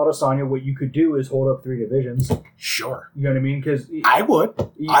were Israel Adesanya, what you could do is hold up 3 divisions. Sure. You know what I mean? Because I would.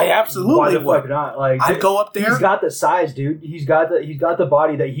 I absolutely would. Why the fuck not? Like, I'd go up there. He's got the size, dude. He's got the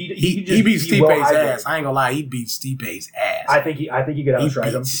body that he beat Stipe's ass. I ain't gonna lie. He beat Stipe's ass. I think he could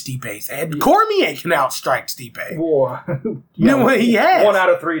outstrike him. Stipe's ass. Cormier can outstrike Stipe. Well, he has 1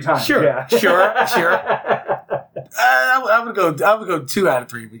 out of 3 times. Sure. Yeah. Sure. I would go 2 out of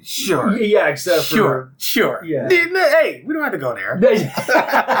 3, but sure. Yeah, except for sure. Yeah. Hey, we don't have to go there.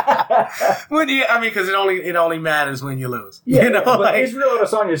 Because it only matters when you lose. Yeah, you know, but Israel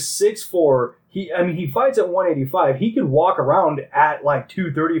Adesanya is 6'4". He fights at 185. He could walk around at like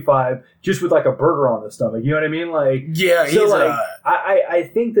 235 just with like a burger on the stomach. You know what I mean? Like, yeah. So I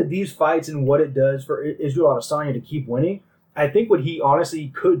think that these fights and what it does for Israel Adesanya to keep winning, I think what he honestly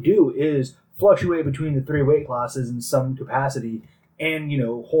could do is fluctuate between the 3 weight classes in some capacity and,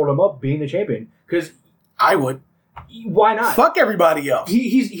 hold him up being the champion. Because I would. Why not? Fuck everybody else.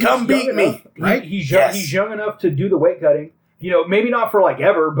 He's come beat enough, me. Right? He's young enough to do the weight cutting. Maybe not for like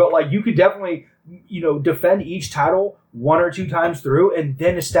ever, but like you could definitely, defend each title 1 or 2 times through and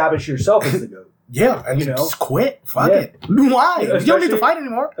then establish yourself as the GOAT. Yeah, and You know? just quit. Fuck Yeah. it. Why? You don't need to Especially- fight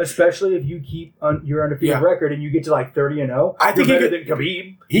anymore. Especially if you keep your undefeated Yeah. record and you get to like 30-0. I think you're he better than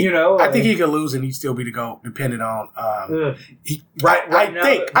Khabib. I think he could lose and he'd still be the GOAT, depending on. Ugh.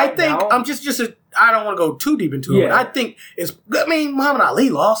 I think I'm I don't want to go too deep into it. Yeah. I think Muhammad Ali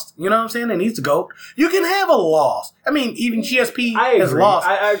lost. You know what I'm saying? And he's the GOAT. You can have a loss. I mean, even GSP has lost.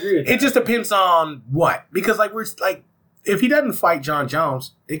 I agree with that. It just depends on what, because if he doesn't fight John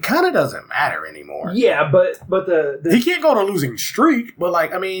Jones, it kind of doesn't matter anymore. Yeah, but the He can't go on a losing streak, but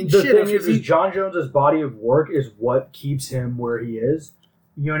the thing is John Jones's body of work is what keeps him where he is.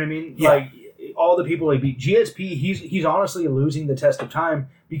 You know what I mean? Yeah. Like all the people he beat, GSP, he's honestly losing the test of time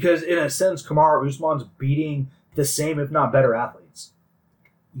because in a sense, Kamaru Usman's beating the same, if not better, athletes.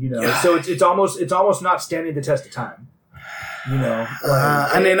 You know, so it's almost not standing the test of time. You know,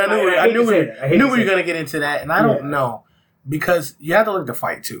 and then I knew we were going going to get into that, and I don't know, because you have to look at the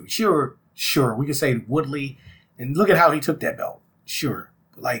fight too. Sure, we can say Woodley, and look at how he took that belt. Sure,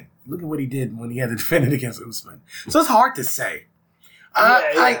 but look at what he did when he had to defend it against Usman. So it's hard to say.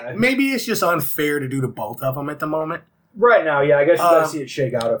 Maybe it's just unfair to do to both of them at the moment. Right now, yeah, I guess you got to see it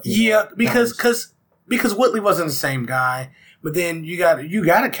shake out. A few more because Woodley wasn't the same guy, but then you got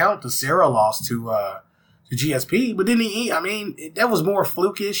to count the Sarah loss to GSP, but then that was more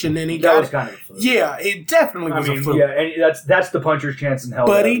flukish, and then that was kind of a fluke. Yeah, it definitely was a fluke. Yeah, and that's the puncher's chance in hell.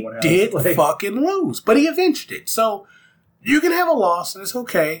 But he did fucking lose. But he avenged it. So you can have a loss, and it's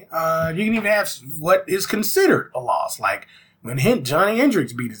okay. You can even have what is considered a loss, like when Johnny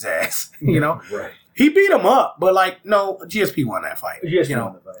Hendricks beat his ass. You know, right? He beat him up, but no, GSP won that fight. GSP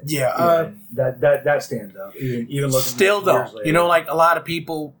won the fight. Yeah, that stands up. Even looking still though, later. a lot of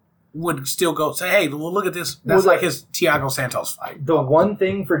people would still go say, hey, well, look at this. That's like his Thiago Santos fight. The one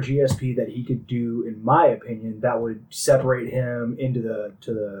thing for GSP that he could do, in my opinion, that would separate him into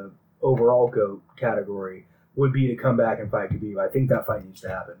the overall GOAT category would be to come back and fight Khabib. I think that fight needs to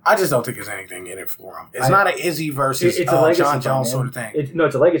happen. I just don't think there's anything in it for him. It's not an Izzy versus it's a legacy John Jones fight, sort of thing.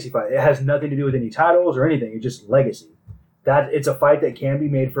 It's a legacy fight. It has nothing to do with any titles or anything. It's just legacy. It's a fight that can be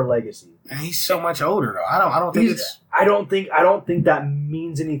made for legacy. And he's so much older though. I don't think it's. I don't think that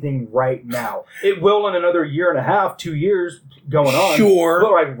means anything right now. It will in another year and a half, 2 years going on. Sure.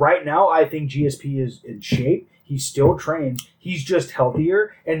 But right now, I think GSP is in shape. He still trains. He's just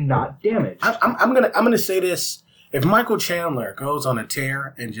healthier and not damaged. I'm gonna say this: if Michael Chandler goes on a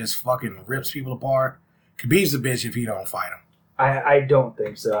tear and just fucking rips people apart, Khabib's a bitch if he don't fight him. I don't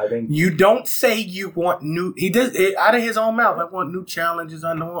think so. I think you don't say you want new. He does it out of his own mouth. I want new challenges.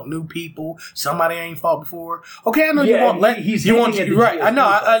 I want new people. Somebody I ain't fought before. Okay, I know you want. I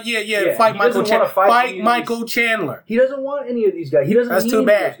know. Yeah. Fight Michael Chandler. Fight Michael Chandler. He doesn't want any of these guys. He doesn't. That's need too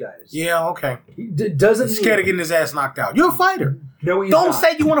bad. Those guys. Yeah. Okay. He doesn't. He's scared of getting his ass knocked out. You're a fighter. No, he's don't not.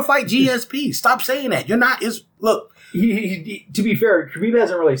 say you want to fight GSP. Stop saying that. You're not. Look. He, to be fair, Khabib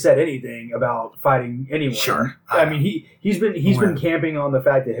hasn't really said anything about fighting anyone. Sure, I mean he's been camping on the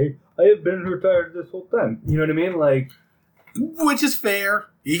fact that, hey, I have been retired this whole time. You know what I mean? Which is fair.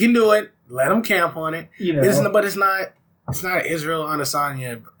 He can do it. Let him camp on it. You know, but it's not Israel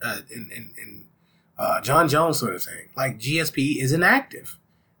Adesanya and John Jones sort of thing. Like GSP is inactive,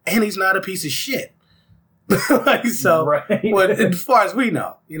 and he's not a piece of shit. Right. Well, as far as we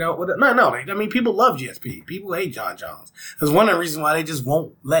know, no. I mean, people love GSP. People hate John Jones. That's one of the reasons why they just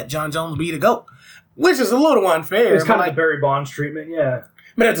won't let John Jones be the GOAT, which is a little unfair. It's kind of the Barry Bonds treatment, yeah.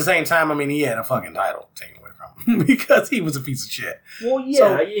 But at the same time, I mean, he had a fucking title taken away from him because he was a piece of shit. Well,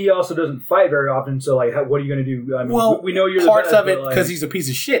 yeah, so, he also doesn't fight very often. So, what are you going to do? I mean, we know you're parts the best, of it because he's a piece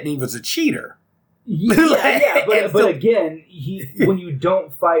of shit and he was a cheater. Yeah, but again, when you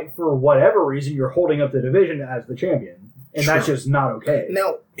don't fight for whatever reason, you're holding up the division as the champion, and that's just not okay.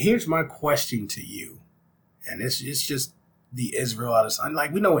 Now, here's my question to you, and it's just the Israel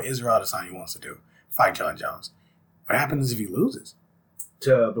Adesanya. We know what Israel Adesanya wants to do: fight John Jones. What happens if he loses?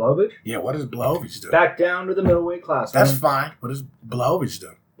 To Blachowicz? Yeah, what does Blachowicz do? Back down to the middleweight class. That's fine. What does Blachowicz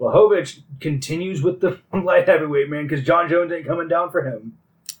do? Blachowicz continues with the light heavyweight, man, because John Jones ain't coming down for him.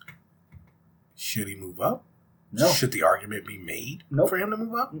 Should he move up? No. Should the argument be made for him to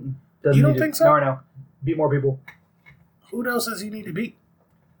move up? You don't think so? No. Beat more people. Who else does he need to beat?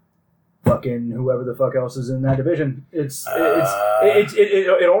 Fucking whoever the fuck else is in that division.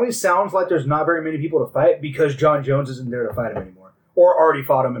 It only sounds like there's not very many people to fight because John Jones isn't there to fight him anymore, or already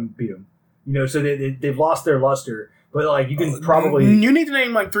fought him and beat him. So they've lost their luster. But you can probably you need to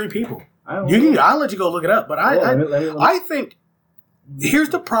name 3 people. I'll let you go look it up. But I think here's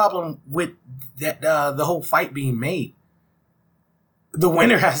the problem with that the whole fight being made. the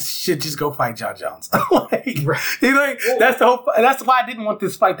winner should just go fight John Jones. Right. That's the whole. That's why I didn't want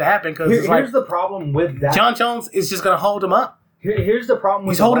this fight to happen because here's the problem with that. John Jones is just going to hold him up. Here's the problem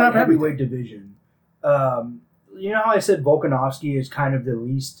with He's holding the up heavyweight division. You know how I said Volkanovski is kind of the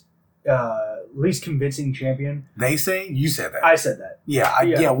least convincing champion? They say you said that. I said that.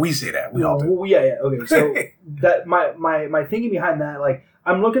 Yeah, we say that. We all do. Well, yeah. Okay, so that my thinking behind that, like,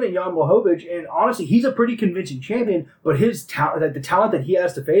 I'm looking at Jan Blachowicz, and honestly, he's a pretty convincing champion, but his talent, the talent that he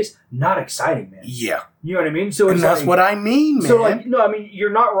has to face, not exciting, man. Yeah, you know what I mean. So it's that's what I mean, man. So like, no, I mean, you're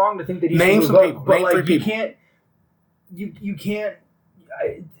not wrong to think that he name should some move people, up, but name like, 3 you people. can't. You can't.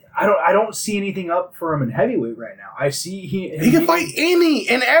 I don't see anything up for him in heavyweight right now. I see he can fight any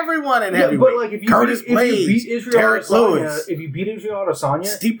and everyone in heavyweight. But like if you beat Israel Derek Lewis, if you beat Israel Adesanya,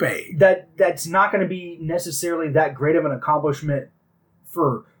 Stipe, that's not going to be necessarily that great of an accomplishment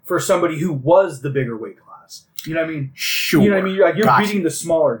for somebody who was the bigger weight class. You know what I mean? Sure. You know what I mean? Like, you're beating the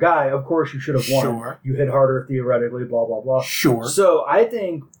smaller guy. Of course, you should have won. Sure. You hit harder theoretically. Blah blah blah. Sure. So I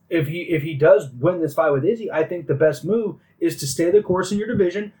think if he does win this fight with Izzy, I think the best move is to stay the course in your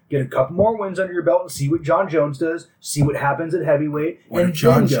division, get a couple more wins under your belt, and see what John Jones does. See what happens at heavyweight. What if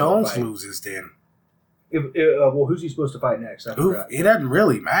John Jones loses then? Well, who's he supposed to fight next? It doesn't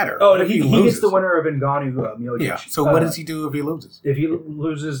really matter. Oh, if he gets the winner of Ngannou Miocic. Yeah. So what does he do if he loses? If he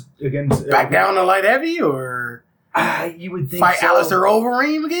loses against back down to light heavy, or you would think fight Alistair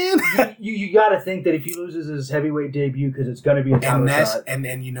Overeem again? you got to think that if he loses his heavyweight debut, because it's going to be a title shot, and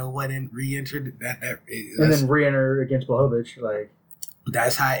then you know what? And re-entered and then re-enter against Blachowicz, like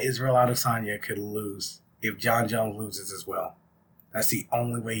that's how Israel Adesanya could lose if John Jones loses as well. That's the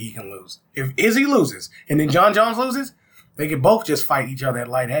only way he can lose. If Izzy loses and then John Jones loses, they could both just fight each other at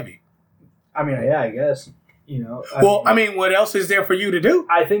light heavy. I mean, yeah, I guess. You know. I mean, what else is there for you to do?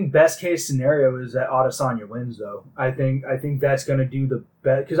 I think best case scenario is that Adesanya wins, though. I think that's going to do the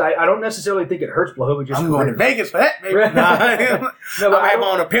best, because I don't necessarily think it hurts Blachowicz. I'm going to Vegas for that, baby. No, I have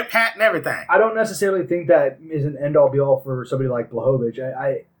on a pimp hat and everything. I don't necessarily think that is an end all be all for somebody like Blachowicz.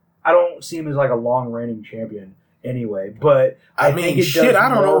 I don't see him as like a long reigning champion. Anyway, but I think it does I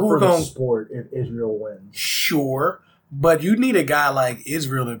don't know who for the gonna sport if Israel wins. Sure, but you need a guy like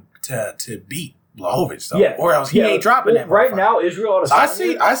Israel to beat Blachowicz, though, yeah, or else he ain't dropping that. Right now, Israel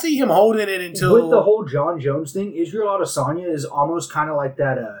Adesanya. I see him holding it until with the whole John Jones thing. Israel Adesanya is almost kind of like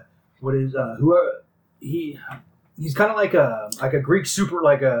that. He's kind of like a Greek super,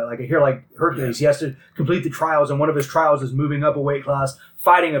 like Hercules. He has to complete the trials, and one of his trials is moving up a weight class,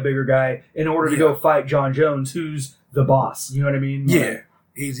 fighting a bigger guy in order to go fight John Jones, who's the boss. You know what I mean? Yeah,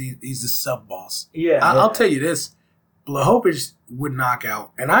 he's the sub boss. Yeah, I'll tell you this: Blachowicz would knock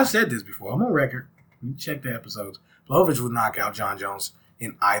out, and I said this before. I'm on record. You check the episodes. Blachowicz would knock out John Jones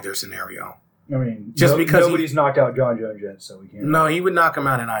in either scenario. I mean, just because nobody's knocked out John Jones yet, so we can't. No, he would knock him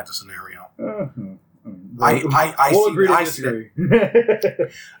out in either scenario. Uh-huh. I see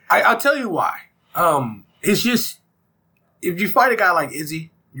that. I'll tell you why. It's just if you fight a guy like Izzy,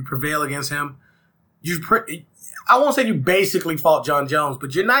 you prevail against him. I won't say you basically fought John Jones,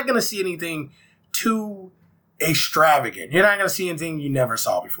 but you're not going to see anything too extravagant. You're not going to see anything you never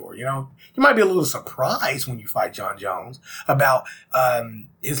saw before. You know, you might be a little surprised when you fight John Jones about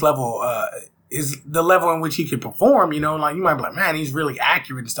his level. Is the level in which he could perform, you know, like you might be like, man, he's really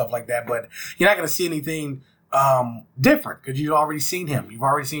accurate and stuff like that, but you're not going to see anything different because you've already seen him. You've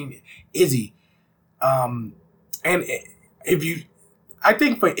already seen Izzy. And I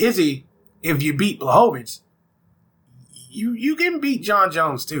think for Izzy, if you beat Blachowicz, you can beat John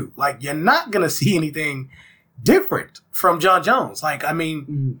Jones too. Like, you're not going to see anything different from John Jones. Like, I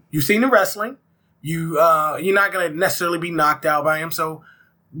mean, you've seen the wrestling. You're not going to necessarily be knocked out by him, so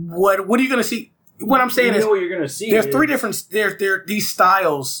what are you going to see? What I'm saying is, what you're going to see. There's three different. There these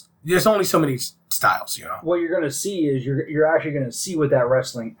styles. There's only so many styles, you know. What you're going to see is you're actually going to see what that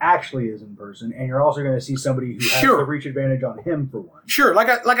wrestling actually is in person, and you're also going to see somebody who has the reach advantage on him for one. Sure, like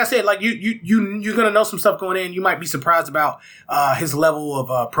I said, like you're going to know some stuff going in. You might be surprised about his level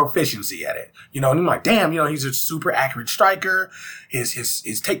of proficiency at it. You know, and you're like, damn, you know, he's a super accurate striker. His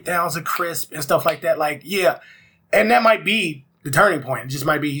takedowns are crisp and stuff like that. Like, yeah, and that might be the turning point. It just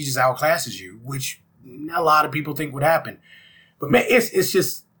might be he just outclasses you, which a lot of people think would happen. But man, it's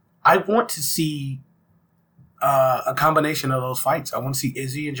just I want to see a combination of those fights. I want to see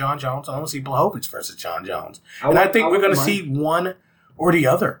Izzy and John Jones. I want to see Blachowicz versus John Jones. I think we're going to see one or the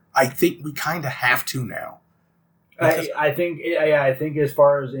other. I think we kind of have to now. I think as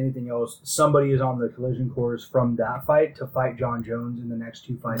far as anything else, somebody is on the collision course from that fight to fight John Jones in the next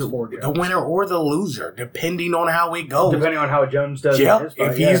 2 fights for Jones. The winner or the loser, depending on how it goes. Depending on how Jones does. Yeah, in his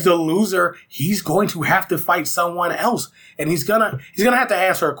fight, if he's the loser, he's going to have to fight someone else, and he's gonna have to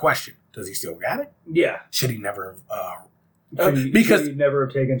answer a question. Does he still got it? Yeah. Should he never? Because he'd never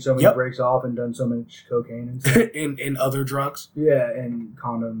have taken so many breaks off and done so much cocaine and stuff. and other drugs. Yeah, and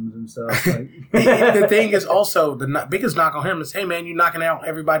condoms and stuff. Like. The thing is also, the biggest knock on him is, hey man, you're knocking out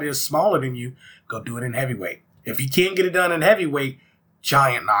everybody that's smaller than you. Go do it in heavyweight. If he can't get it done in heavyweight,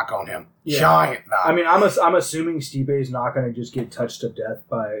 giant knock on him. Yeah. Giant knock. I mean, I'm assuming Stipe is not going to just get touched to death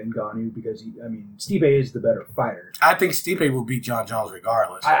by Ngannou because Stipe is the better fighter. I think Stipe will beat John Jones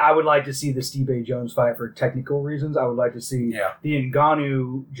regardless. I would like to see the Stipe Jones fight for technical reasons. I would like to see the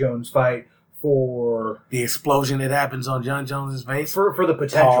Ngannou Jones fight for the explosion that happens on John Jones's face. For the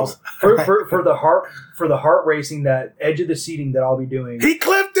potential. for the heart racing, that edge of the seating that I'll be doing. He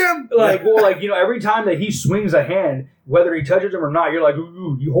clipped him. Every time that he swings a hand, whether he touches him or not, you're like,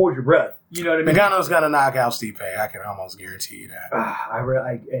 ooh, you hold your breath. You know what I mean? Ngannou's gonna knock out Stipe. I can almost guarantee you that. I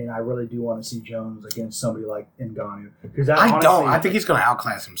really do want to see Jones against somebody like Ngannou because I think he's gonna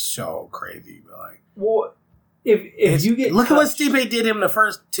outclass him so crazy. But if you get look at what Stipe did to him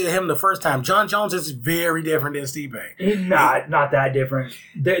the first time. John Jones is very different than Stipe. He's not that different.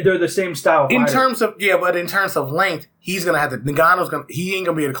 They're the same style. In terms of length, he's gonna have to. He ain't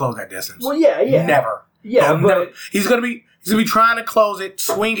gonna be able to close that distance. Well, yeah, never. Yeah, never. He's gonna be trying to close it,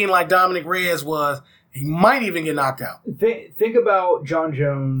 swinging like Dominic Reyes was. He might even get knocked out. Think about John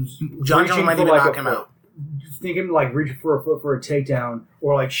Jones. John Jones might even knock him out. Thinking like reaching for a foot for a takedown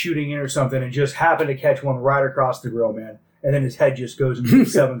or like shooting in or something and just happen to catch one right across the grill, man. And then his head just goes into the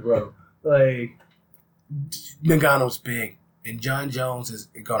seventh row. Like Ngannou's big, and John Jones is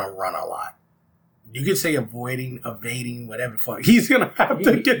going to run a lot. You could say evading, whatever the fuck. He's going to have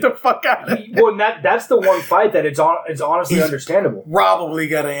to get the fuck out of here. Well, that's the one fight that it's honestly understandable. Probably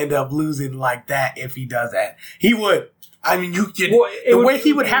going to end up losing like that if he does that. He would. I mean,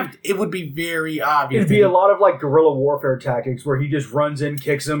 it would be very obvious. It'd be a lot of like guerrilla warfare tactics where he just runs in,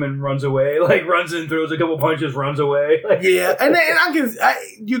 kicks him, and runs away. Like runs in, throws a couple punches, runs away. Yeah,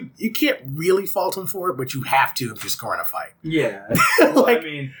 you can't really fault him for it, but you have to if you're scoring a fight. Yeah,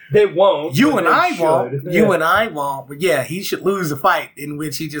 they won't. You and I won't. But yeah, he should lose a fight in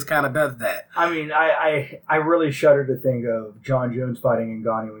which he just kind of does that. I mean, I really shudder to think of John Jones fighting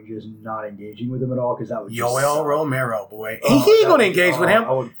Ngannou and just not engaging with him at all because that would Yoel Romero. Boy, he ain't gonna engage with him.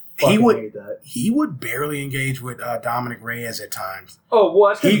 I would hate that. He would barely engage with Dominic Reyes at times. Oh, well,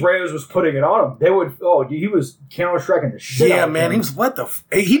 that's because Reyes was putting it on him. They would. Oh, he was counter-striking the shit out of man. him. He was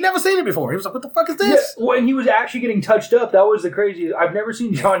he never seen it before. He was like, what the fuck is this? Yeah, when he was actually getting touched up, that was the craziest. I've never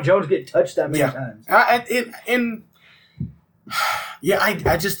seen John Jones get touched that many times.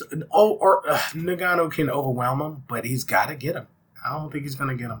 Ngannou can overwhelm him, but he's got to get him. I don't think he's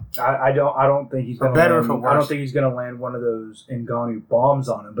going to get him. I don't think he's going to better for worse. I don't think he's going to land one of those Ngannou bombs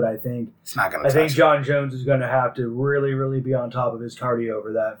on him, but I think it's not going to. I think John Jones is going to have to really, really be on top of his cardio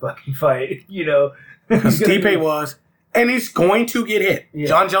for that fucking fight. You know, Stipe was, and he's going to get hit. Yeah.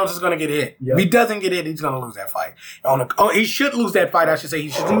 John Jones is going to get hit. Yep. If he doesn't get hit, he's going to lose that fight. He should lose that fight. I should say he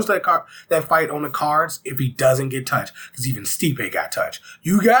should lose that fight on the cards if he doesn't get touched. Because even Stipe got touched.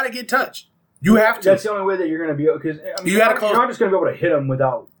 You got to get touched. You have to. That's the only way that you're going to be able because you're not just going to be able to hit him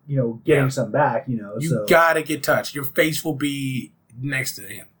without getting some back. You got to get touched. Your face will be next to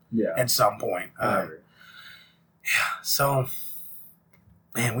him. At some point. So,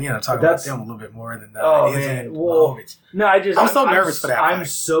 man, we got to talk about them a little bit more than that. Oh man, I'm so nervous for that. I'm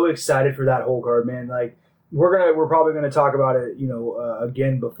so excited for that whole card, man. Like we're probably gonna talk about it,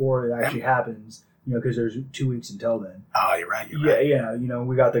 again before it actually happens. Because there's 2 weeks until then. Oh, you're right. Yeah.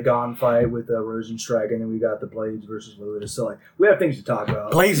 We got the Gone fight with Rosenstrike, and then we got the Blades versus Lewis. So, we have things to talk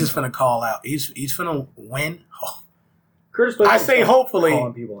about. Blades is finna call out. He's finna win. Oh. Curtis Blades. I say hopefully.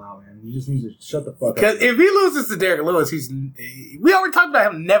 Calling people out, man. You just need to shut the fuck up. Because if he loses to Derek Lewis, we already talked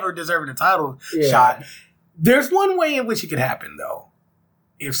about him never deserving a title shot. There's one way in which it could happen, though,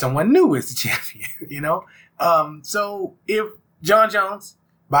 if someone new is the champion. So if John Jones,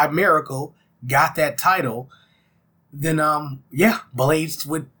 by miracle, got that title, then Blades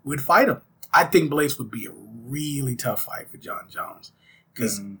would fight him. I think Blades would be a really tough fight for John Jones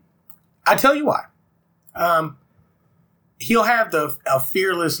because I tell you why. He'll have a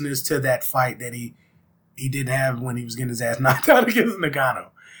fearlessness to that fight that he didn't have when he was getting his ass knocked out against Ngannou.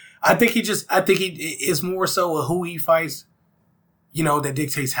 I think it's more so who he fights, that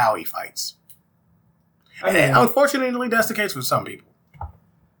dictates how he fights. And unfortunately, that's the case with some people.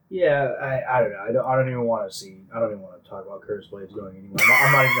 Yeah, I don't know. I don't even want to see. I don't even want to talk about Curtis Blades going anywhere.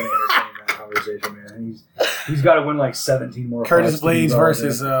 I'm not even going to entertain that conversation, man. He's got to win like 17 more. Curtis Blades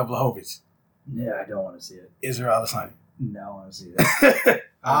versus Blachowicz. Yeah, I don't want to see it. Israel Adesanya. No, I want to see that.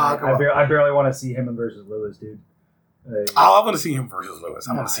 I barely want to see him versus Lewis, dude. I want to see him versus Lewis.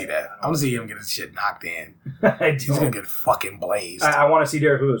 I want to see that. I want to see him get his shit knocked in. He's going to get fucking blazed. I want to see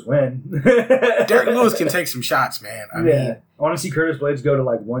Derek Lewis win. Derek Lewis can take some shots, man. I mean, I want to see Curtis Blades go to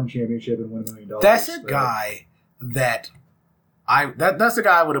like one championship and win $1 million. That's a guy that's the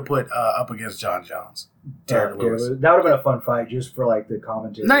guy I would have put up against John Jones. Derek Lewis. That would have been a fun fight just for like the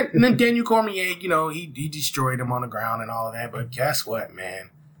commentary. And then Daniel Cormier, he destroyed him on the ground and all of that. But guess what,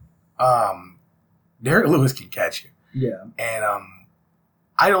 man? Derek Lewis can catch you. Yeah. And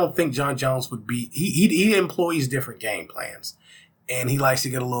I don't think John Jones would be. He employs different game plans, and he likes to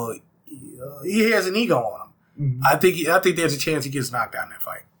get a little. He has an ego on him. Mm-hmm. I think there's a chance he gets knocked out in that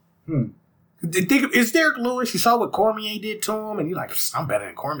fight. It's Derek Lewis. You saw what Cormier did to him, and you're like, I'm better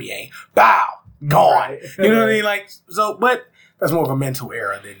than Cormier. Bow, gone. Right. You know what I mean? Like so, but that's more of a mental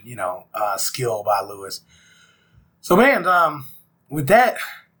error than skill by Lewis. So, man, with that,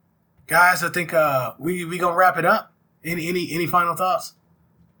 guys, I think we gonna wrap it up. Any final thoughts?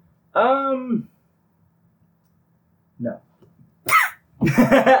 No.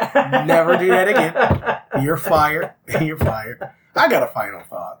 Never do that again. You're fired. You're fired. I got a final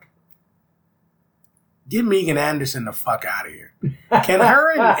thought. Get Megan Anderson the fuck out of here. Can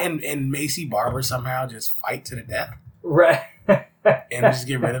her and Macy Barber somehow just fight to the death? Right. And just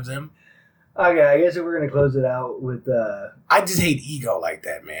get rid of them? Okay, I guess if we're going to close it out with... I just hate ego like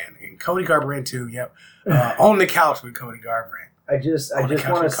that, man. And Cody Garbrandt, too. Yep. On the couch with Cody Garbrandt. I just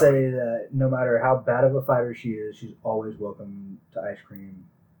want to say that no matter how bad of a fighter she is, she's always welcome to ice cream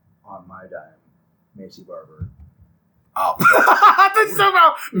on my dime. Macy Barber. Oh. I thought you were talking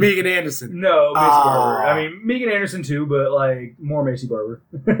about Megan Anderson. No, Macy Barber. I mean, Megan Anderson, too, but, like, more Macy Barber.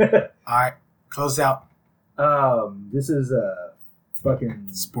 All right. Close out. This is... fucking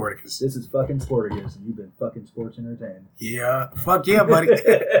Sporticus. This is fucking Sporticus, and you've been fucking sports entertained. Yeah. Fuck yeah, buddy.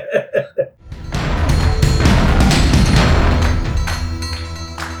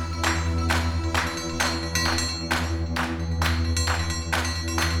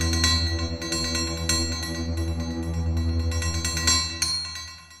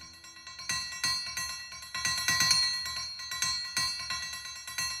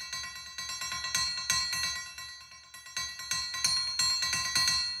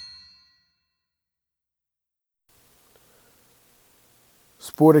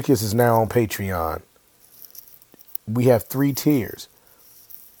 Sporticus is now on Patreon. We have 3 tiers,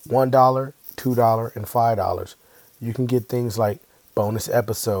 $1, $2, and $5. You can get things like bonus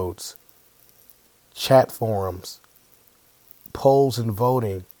episodes, chat forums, polls and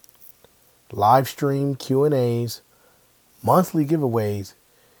voting, live stream Q&As, monthly giveaways,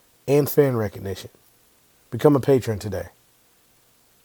 and fan recognition. Become a patron today.